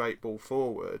long straight ball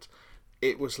forward,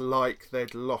 it was like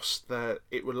they'd lost the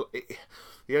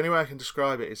only way I can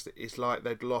describe it is like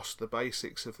they'd lost the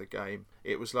basics of the game.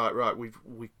 It was like, right,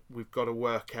 we've got to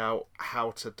work out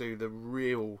how to do the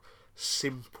real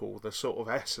simple, the sort of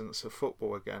essence of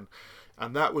football again.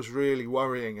 And that was really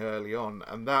worrying early on.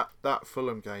 And that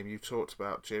Fulham game you talked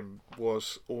about, Jim,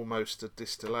 was almost a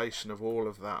distillation of all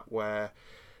of that, where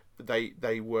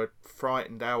they were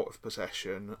frightened out of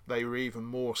possession. They were even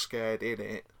more scared in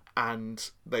it, and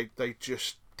they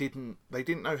just didn't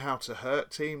know how to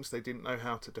hurt teams. They didn't know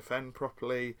how to defend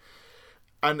properly.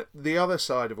 And the other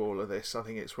side of all of this, I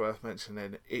think it's worth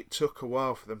mentioning, it took a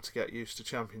while for them to get used to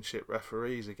Championship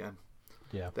referees again.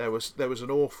 Yeah. There was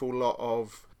an awful lot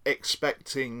of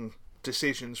expecting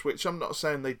decisions, which I'm not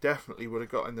saying they definitely would have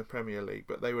got in the Premier League,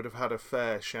 but they would have had a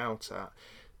fair shout at.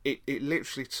 It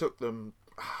literally took them,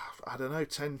 I don't know,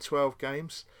 10, 12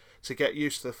 games to get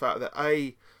used to the fact that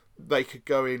A, they could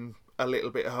go in a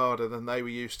little bit harder than they were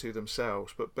used to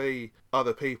themselves, but B,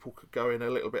 other people could go in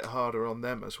a little bit harder on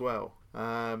them as well.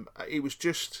 It was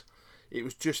just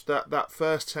that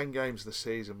first 10 games of the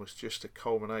season was just a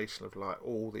culmination of like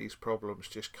all these problems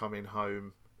just coming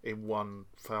home in one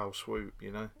foul swoop,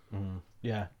 you know?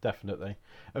 Yeah, definitely.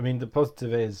 I mean, the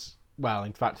positive is, well,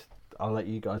 in fact, I'll let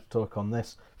you guys talk on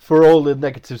this. For all the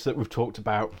negatives that we've talked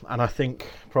about, and I think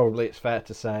probably it's fair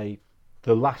to say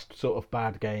the last sort of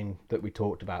bad game that we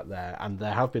talked about there, and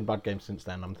there have been bad games since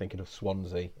then, I'm thinking of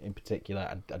Swansea in particular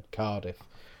and Cardiff.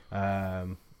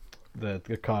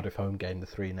 The Cardiff home game, the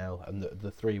 3-0, and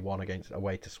the 3-1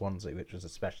 away to Swansea, which was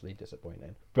especially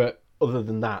disappointing. But other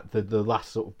than that, the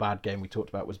last sort of bad game we talked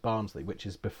about was Barnsley, which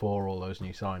is before all those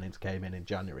new signings came in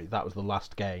January. That was the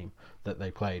last game that they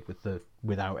played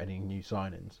without any new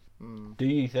signings. Do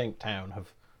you think Town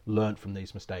have learnt from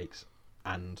these mistakes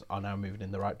and are now moving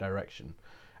in the right direction?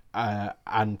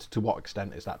 And to what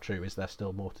extent is that true? Is there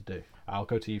still more to do? I'll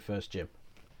go to you first, Jim.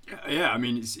 Yeah, I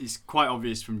mean, it's quite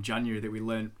obvious from January that we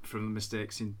learnt from the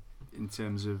mistakes in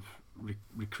terms of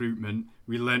recruitment.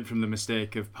 We learnt from the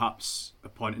mistake of perhaps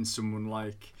appointing someone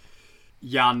like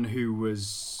Jan, who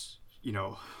was,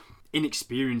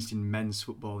 inexperienced in men's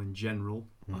football in general,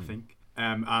 I think.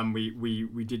 And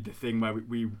we did the thing where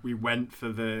we went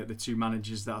for the two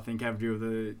managers that I think every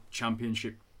other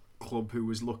Championship club who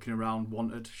was looking around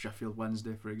wanted, Sheffield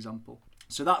Wednesday, for example.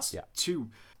 So that's two,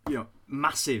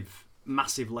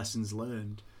 massive lessons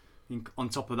learned. I think on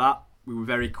top of that, we were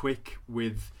very quick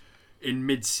with, in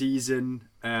mid-season,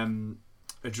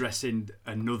 addressing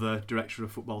another director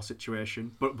of football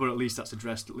situation. But at least that's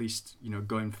addressed. At least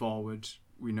going forward,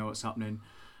 we know what's happening.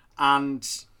 And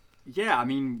yeah, I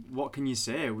mean, what can you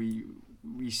say? We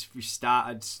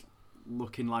started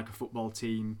looking like a football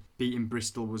team. Beating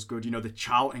Bristol was good. The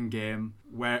Charlton game,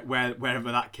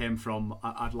 wherever that came from,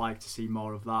 I'd like to see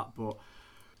more of that. But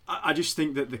I just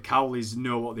think that the Cowleys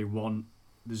know what they want.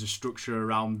 There's a structure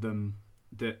around them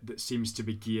that seems to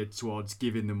be geared towards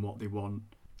giving them what they want.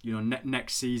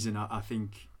 Next season, I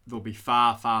think there'll be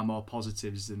far more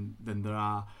positives than there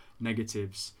are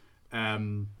negatives,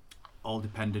 all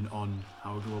dependent on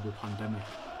our global pandemic.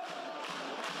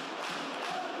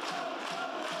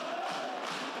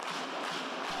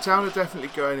 Town are definitely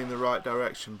going in the right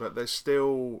direction, but there's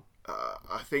still,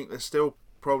 I think there's still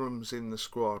problems in the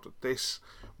squad.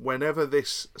 Whenever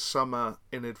this summer,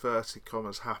 in inverted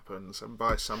commas, happens, and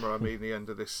by summer I mean the end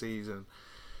of this season,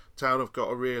 Town have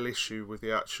got a real issue with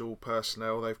the actual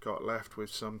personnel they've got left,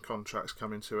 with some contracts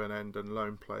coming to an end and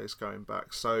loan players going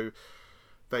back. So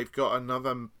they've got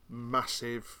another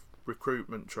massive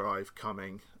recruitment drive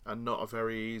coming, and not a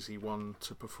very easy one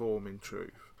to perform in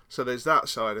truth. So there's that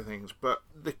side of things. But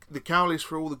the Cowleys,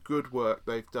 for all the good work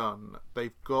they've done,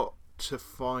 they've got to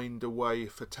find a way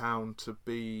for Town to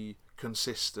be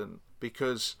consistent,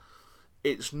 because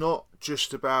it's not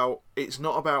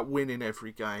about winning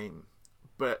every game,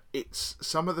 but it's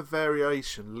some of the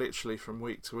variation literally from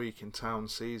week to week in Town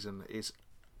season is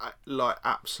like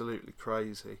absolutely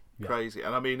crazy.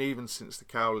 And I mean, even since the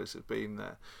Cowleys have been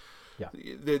there,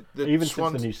 even since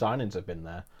the new signings have been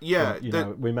there,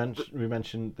 we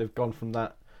mentioned they've gone from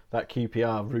that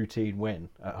QPR routine win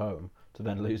at home to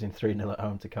then losing 3-0 at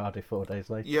home to Cardiff 4 days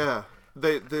later. Yeah,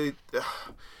 they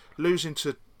losing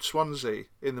to Swansea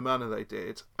in the manner they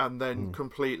did, and then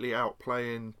completely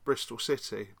outplaying Bristol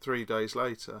City 3 days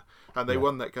later, and they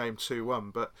won that game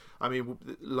 2-1. But I mean,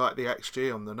 like, the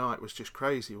XG on the night was just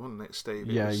crazy, wasn't it, Steve?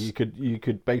 You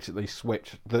could basically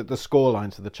switch the score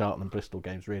lines of the Charlton and Bristol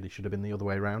games. Really should have been the other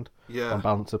way around. Yeah, on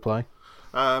balance of play.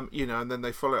 And then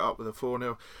they follow it up with a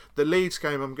 4-0. The Leeds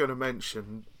game I'm going to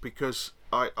mention because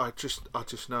I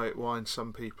just know it winds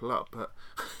some people up, but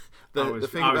the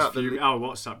thing about our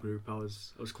WhatsApp group, I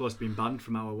was close to being banned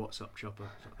from our WhatsApp chopper.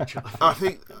 I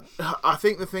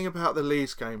think the thing about the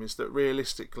Leeds game is that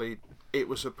realistically, it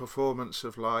was a performance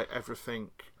of like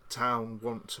everything Town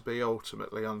want to be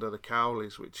ultimately under the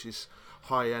Cowleys, which is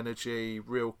high energy,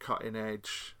 real cutting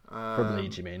edge. From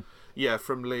Leeds, you mean? Yeah,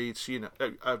 from Leeds.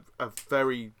 A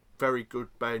very, very good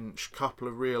bench, couple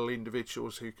of real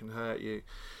individuals who can hurt you.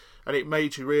 And it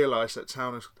made you realise that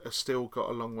Town has still got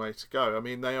a long way to go. I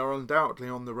mean, they are undoubtedly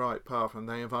on the right path, and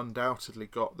they have undoubtedly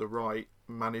got the right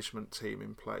management team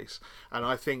in place. And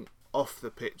I think off the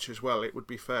pitch as well, it would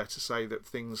be fair to say that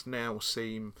things now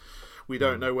seem... We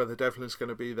don't know whether Devlin's going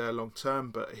to be there long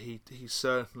term, but he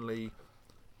certainly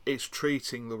is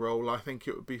treating the role, I think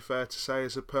it would be fair to say,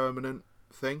 as a permanent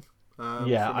thing. From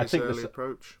his early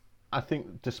approach. I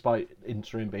think despite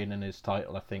interim being in his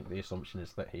title, I think the assumption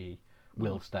is that he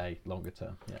will stay longer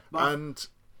term. Yeah. And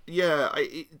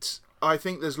I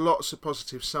think there's lots of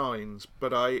positive signs,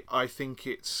 but I think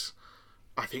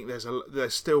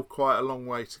there's still quite a long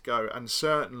way to go. And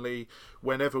certainly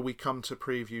whenever we come to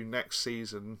preview next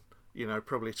season,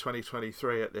 probably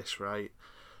 2023 at this rate,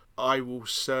 I will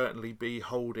certainly be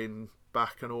holding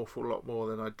back an awful lot more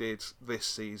than I did this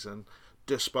season,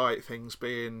 despite things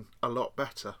being a lot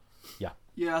better. Yeah,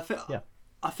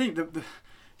 I think that the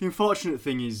unfortunate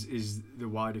thing is the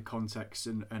wider context,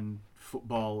 and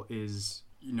football is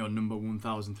number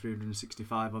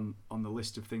 1,365 on the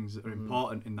list of things that are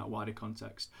important in that wider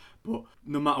context. But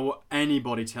no matter what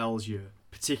anybody tells you,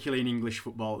 particularly in English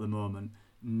football at the moment,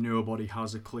 nobody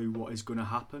has a clue what is going to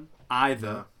happen.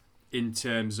 Either in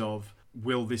terms of,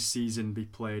 will this season be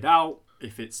played out?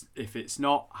 If it's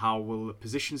not, how will the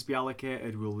positions be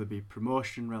allocated? Will there be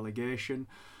promotion, relegation?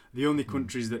 The only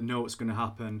countries that know what's going to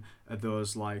happen are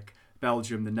those like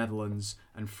Belgium, the Netherlands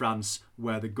and France,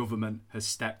 where the government has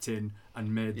stepped in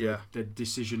and made the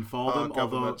decision for them. Our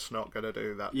government's not going to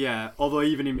do that. Yeah, although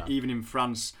even in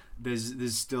France,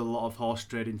 there's still a lot of horse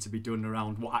trading to be done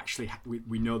around what actually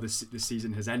we know the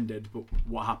season has ended, but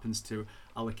what happens to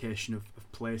allocation of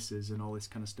places and all this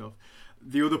kind of stuff.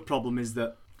 The other problem is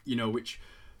that, which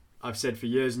I've said for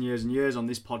years and years and years on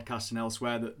this podcast and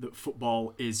elsewhere, that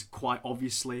football is quite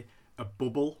obviously a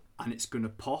bubble and it's going to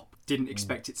pop. Didn't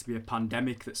expect it to be a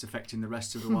pandemic that's affecting the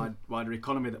rest of the wider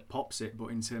economy that pops it, but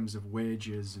in terms of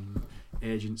wages and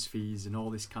agents' fees and all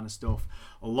this kind of stuff,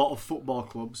 a lot of football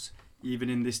clubs, even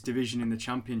in this division in the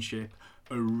Championship,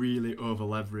 are really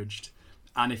over-leveraged.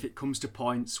 And if it comes to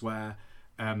points where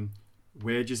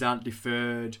wages aren't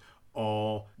deferred,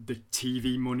 or the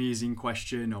TV money is in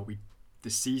question, or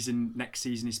next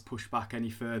season is pushed back any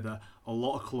further, a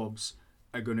lot of clubs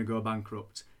are going to go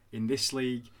bankrupt in this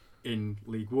league, in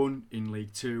League One, in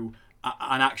League Two,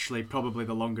 and actually probably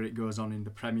the longer it goes on in the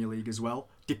Premier League as well,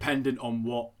 dependent on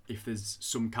if there's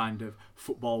some kind of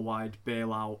football-wide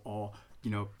bailout or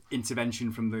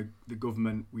intervention from the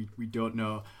government. We don't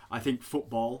know. I think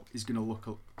football is going to look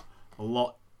a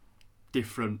lot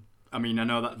different. I mean, I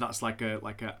know that's like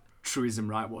a truism,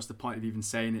 right? What's the point of even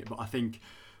saying it? But I think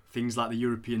things like the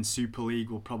European Super League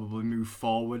will probably move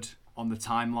forward on the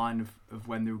timeline of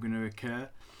when they were going to occur.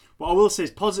 What I will say is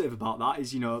positive about that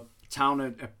is, Town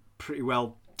are pretty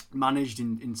well managed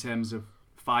in terms of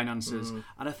finances.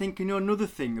 And I think, another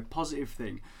thing, a positive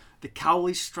thing, the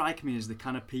Cowleys strike me as the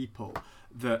kind of people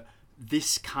that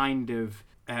this kind of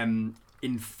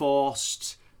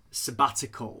enforced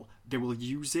sabbatical, they will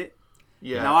use it.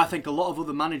 Yeah. Now, I think a lot of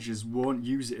other managers won't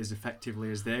use it as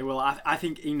effectively as they will. I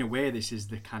think, in a way, this is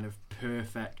the kind of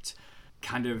perfect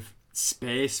kind of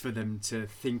space for them to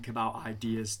think about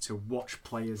ideas, to watch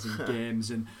players in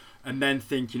games, and then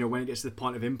think, when it gets to the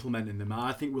point of implementing them.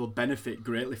 I think we'll benefit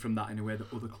greatly from that in a way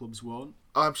that other clubs won't.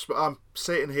 I'm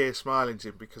sitting here smiling,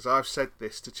 Jim, because I've said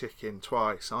this to Chicken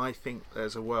twice. I think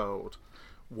there's a world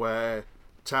where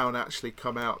Town actually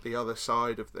come out the other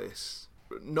side of this.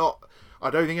 I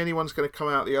don't think anyone's going to come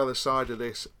out the other side of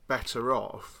this better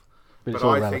off. But it's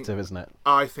all relative, isn't it?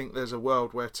 I think there's a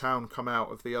world where Town come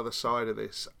out of the other side of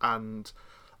this and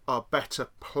are better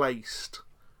placed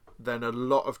than a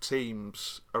lot of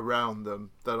teams around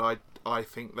them that I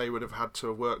think they would have had to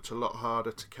have worked a lot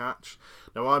harder to catch.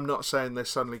 Now, I'm not saying they're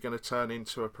suddenly going to turn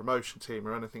into a promotion team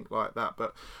or anything like that,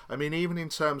 but I mean, even in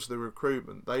terms of the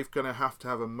recruitment, they're going to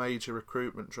have a major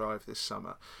recruitment drive this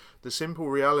summer. The simple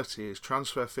reality is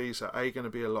transfer fees are A, going to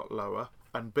be a lot lower,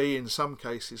 and B, in some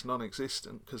cases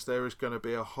non-existent, because there is going to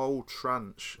be a whole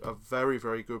tranche of very,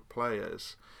 very good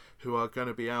players who are going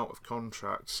to be out of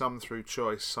contract, some through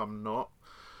choice, some not.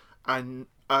 And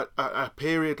a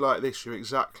period like this, you're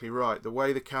exactly right. The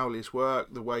way the Cowleys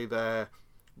work, the way their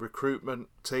recruitment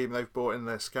team they've brought in,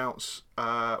 their scouts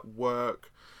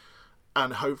work,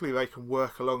 and hopefully they can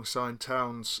work alongside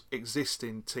Town's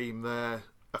existing team there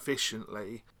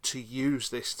efficiently to use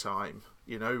this time.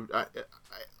 You know,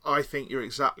 I think you're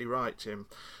exactly right, Jim.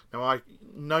 Now,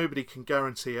 nobody can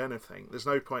guarantee anything. There's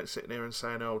no point sitting here and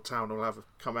saying, "Oh, Town will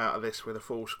come out of this with a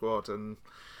full squad and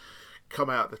come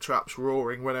out the traps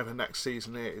roaring whenever next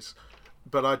season is."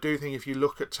 But I do think if you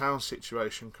look at Town's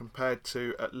situation compared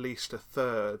to at least a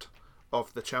third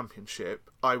of the Championship,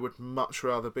 I would much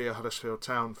rather be a Huddersfield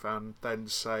Town fan than,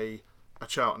 say, a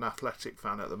Charlton Athletic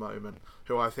fan at the moment,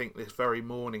 who I think this very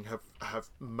morning have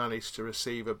managed to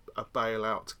receive a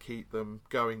bailout to keep them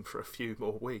going for a few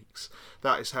more weeks.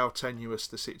 That is how tenuous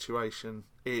the situation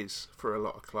is for a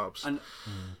lot of clubs. And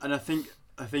I think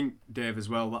Dave as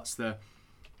well, that's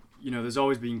there's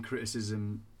always been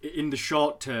criticism in the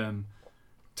short term.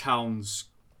 Town's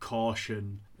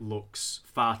caution looks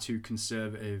far too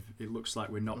conservative. It looks like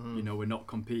we're not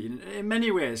competing. In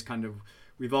many ways, kind of,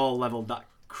 we've all levelled that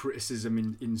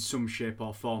criticism in some shape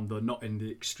or form, though not in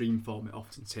the extreme form it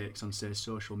often takes on, say,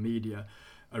 social media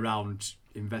around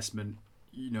investment,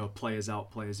 players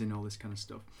out, players in, all this kind of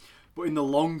stuff. But in the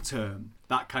long term,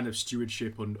 that kind of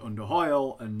stewardship under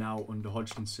Hoyle and now under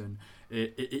Hodgkinson,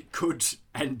 it could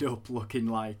end up looking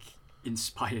like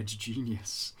inspired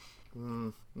genius.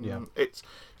 Yeah,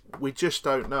 we just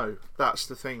don't know. That's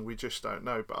the thing, we just don't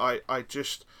know. But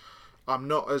I'm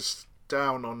not as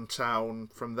down on Town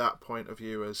from that point of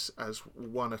view as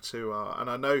one or two are, and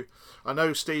I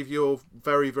know Steve, you're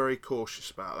very, very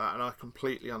cautious about that, and I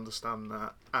completely understand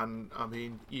that. And I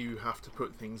mean, you have to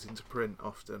put things into print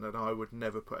often, and I would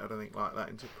never put anything like that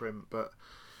into print. But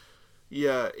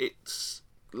yeah, it's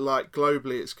like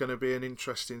globally, it's going to be an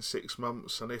interesting 6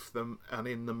 months, and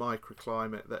in the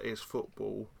microclimate that is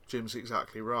football, Jim's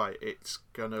exactly right. It's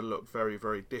going to look very,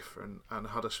 very different, and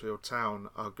Huddersfield Town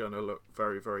are going to look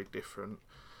very, very different,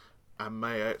 and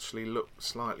may actually look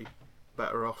slightly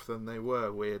better off than they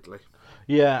were, weirdly.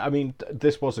 Yeah, I mean,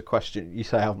 this was a question. You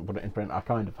say I haven't put it in print. I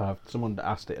kind of have. Someone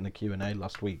asked it in a Q&A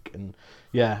last week, and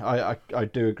yeah, I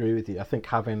do agree with you. I think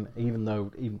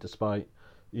even despite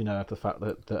the fact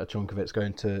that a chunk of it's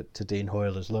going to Dean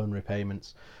Hoyle as loan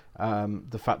repayments,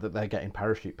 the fact that they're getting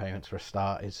parachute payments for a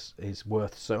start is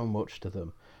worth so much to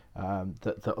them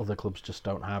that other clubs just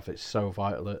don't have. It's so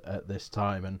vital at this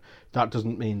time, and that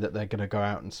doesn't mean that they're going to go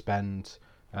out and spend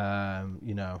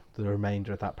the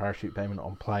remainder of that parachute payment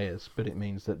on players, but it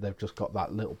means that they've just got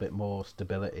that little bit more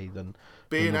stability than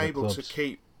being able clubs. To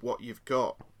keep what you've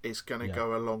got is going to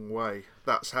go a long way.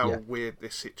 That's how weird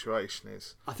this situation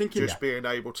is. I think being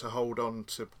able to hold on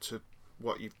to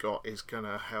what you've got is going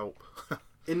to help.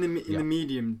 in the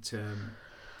medium term,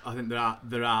 I think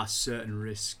there are certain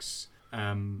risks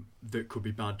that could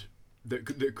be bad,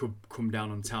 that could come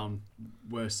down on Town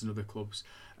worse than other clubs.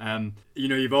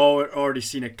 You've already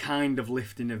seen a kind of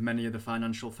lifting of many of the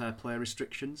financial fair play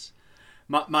restrictions.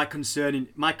 My concern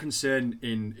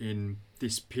in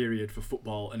this period for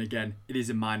football, and again, it is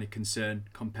a minor concern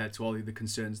compared to all the other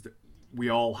concerns that we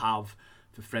all have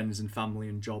for friends and family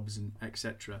and jobs and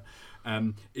etc.,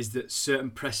 is that certain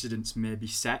precedents may be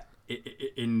set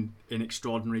in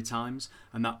extraordinary times,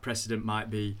 and that precedent might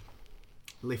be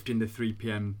lifting the 3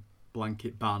 p.m.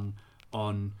 blanket ban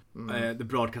on the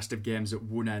broadcast of games at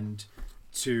one end,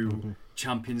 to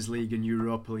Champions League and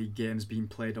Europa League games being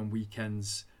played on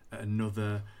weekends at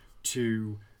another,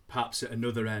 to perhaps at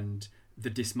another end the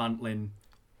dismantling,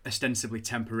 ostensibly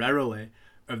temporarily,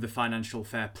 of the financial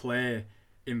fair play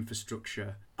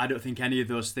infrastructure. I don't think any of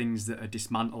those things that are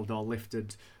dismantled or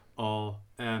lifted or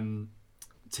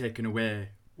taken away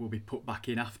will be put back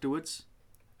in afterwards.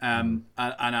 And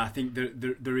I think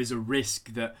there is a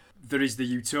risk that there is the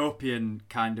utopian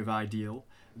kind of ideal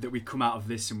that we come out of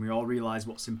this and we all realise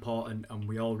what's important, and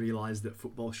we all realise that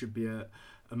football should be a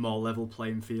more level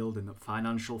playing field, and that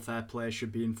financial fair play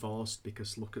should be enforced,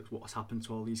 because look at what's happened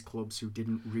to all these clubs who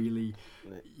didn't really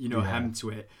hem to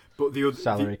it. But the other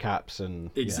salary caps and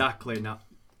exactly now,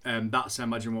 that's, I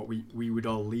imagine, what we would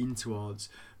all lean towards.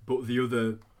 But the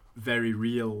other very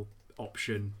real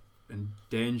option and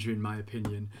danger, in my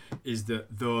opinion, is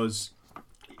that those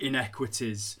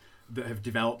inequities that have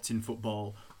developed in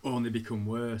football only become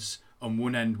worse. On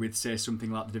one end with, say,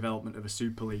 something like the development of a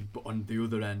Super League, but on the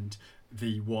other end,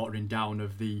 the watering down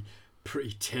of the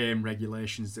pretty tame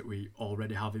regulations that we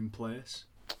already have in place.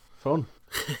 Fun.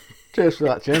 Cheers for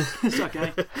that, Jim. It's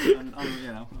okay. I'm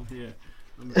here. I'm here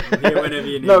whenever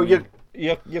you need me. No,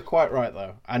 you're quite right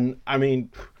though, and I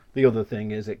mean, the other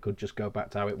thing is it could just go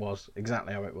back to how it was,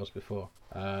 exactly how it was before.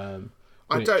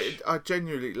 I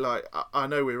genuinely I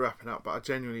know we're wrapping up, but I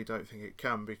genuinely don't think it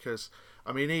can, because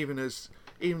I mean, even as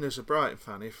a Brighton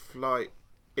fan, if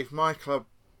my club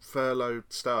furloughed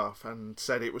staff and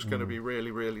said it was going to be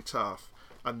really, really tough,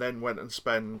 and then went and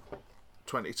spent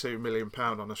 £22 million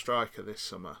on a striker this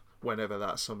summer, whenever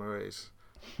that summer is,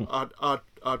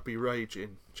 I'd be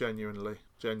raging, genuinely.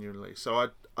 So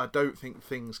I don't think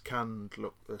things can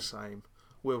look the same.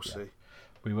 We'll see.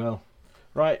 We will.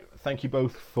 Right, thank you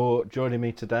both for joining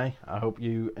me today. I hope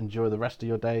you enjoy the rest of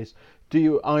your days. Do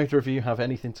you either of you have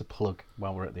anything to plug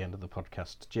while we're at the end of the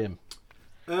podcast, Jim?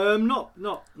 Not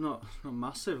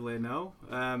massively, no.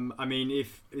 I mean,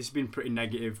 if it's been pretty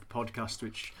negative podcast,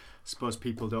 which I suppose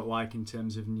people don't like in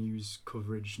terms of news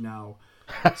coverage now.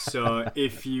 So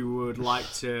if you would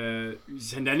like to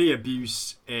send any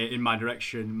abuse in my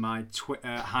direction, my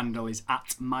Twitter handle is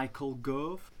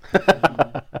 @MichaelGove.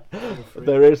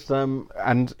 There is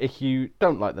and if you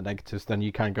don't like the negatives, then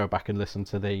you can go back and listen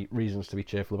to the Reasons to be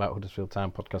Cheerful About Huddersfield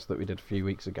Town podcast that we did a few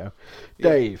weeks ago.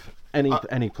 Dave,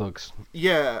 any plugs?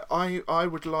 Yeah, I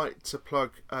would like to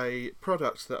plug a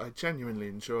product that I genuinely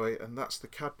enjoy, and that's the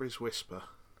Cadbury's Whisper.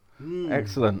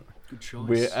 Excellent. Good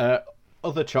choice.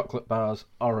 Other chocolate bars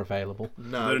are available.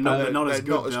 No, they're not as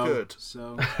good.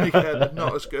 So yeah, they're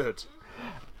not as good.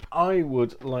 I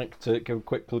would like to give a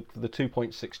quick plug for the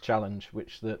 2.6 challenge,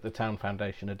 which the Town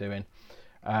Foundation are doing.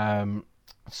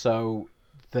 So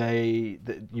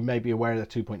you may be aware of the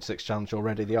 2.6 challenge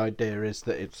already. The idea is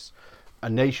that it's a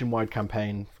nationwide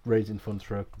campaign raising funds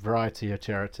for a variety of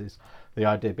charities. The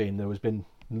idea being there has been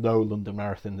no London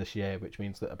Marathon this year, which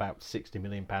means that about £60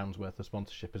 million worth of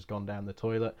sponsorship has gone down the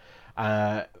toilet.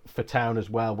 For Town as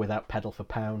well, without Pedal for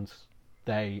Pounds,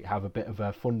 they have a bit of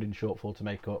a funding shortfall to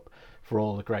make up for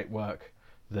all the great work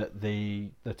that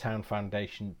the Town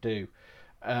Foundation do.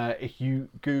 If you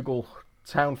Google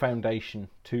Town Foundation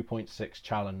 2.6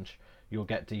 challenge, you'll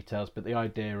get details, but the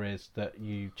idea is that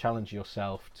you challenge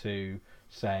yourself to,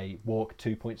 say, walk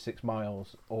 2.6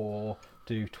 miles or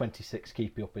do 26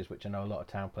 keepy uppies, which I know a lot of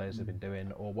Town players have been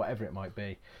doing, or whatever it might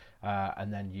be,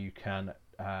 and then you can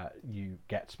you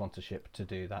get sponsorship to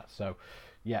do that. So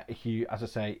yeah, if you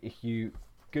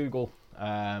Google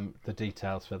the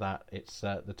details for that, it's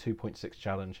the 2.6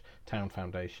 challenge Town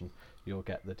Foundation. You'll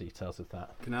get the details of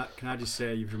that. Can I just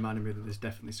say, you've reminded me that there's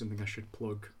definitely something I should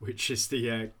plug, which is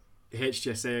the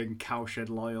HTSA and Cowshed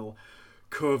Loyal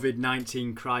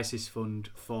COVID-19 Crisis Fund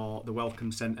for the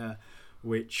Welcome Centre,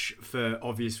 which for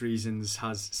obvious reasons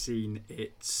has seen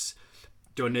its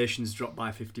donations drop by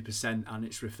 50% and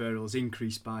its referrals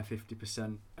increased by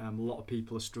 50%. A lot of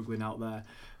people are struggling out there.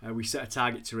 We set a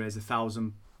target to raise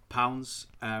 £1,000.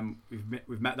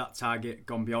 We've met that target,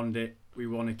 gone beyond it. We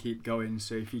want to keep going.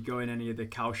 So if you go in any of the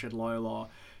Cowshed Loyal or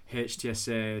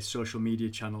HTSA social media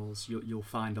channels, you'll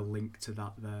find a link to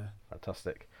that there.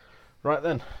 Fantastic. Right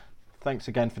then, thanks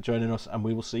again for joining us, and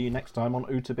we will see you next time on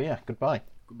Utabia. Goodbye.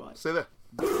 Goodbye. See you there.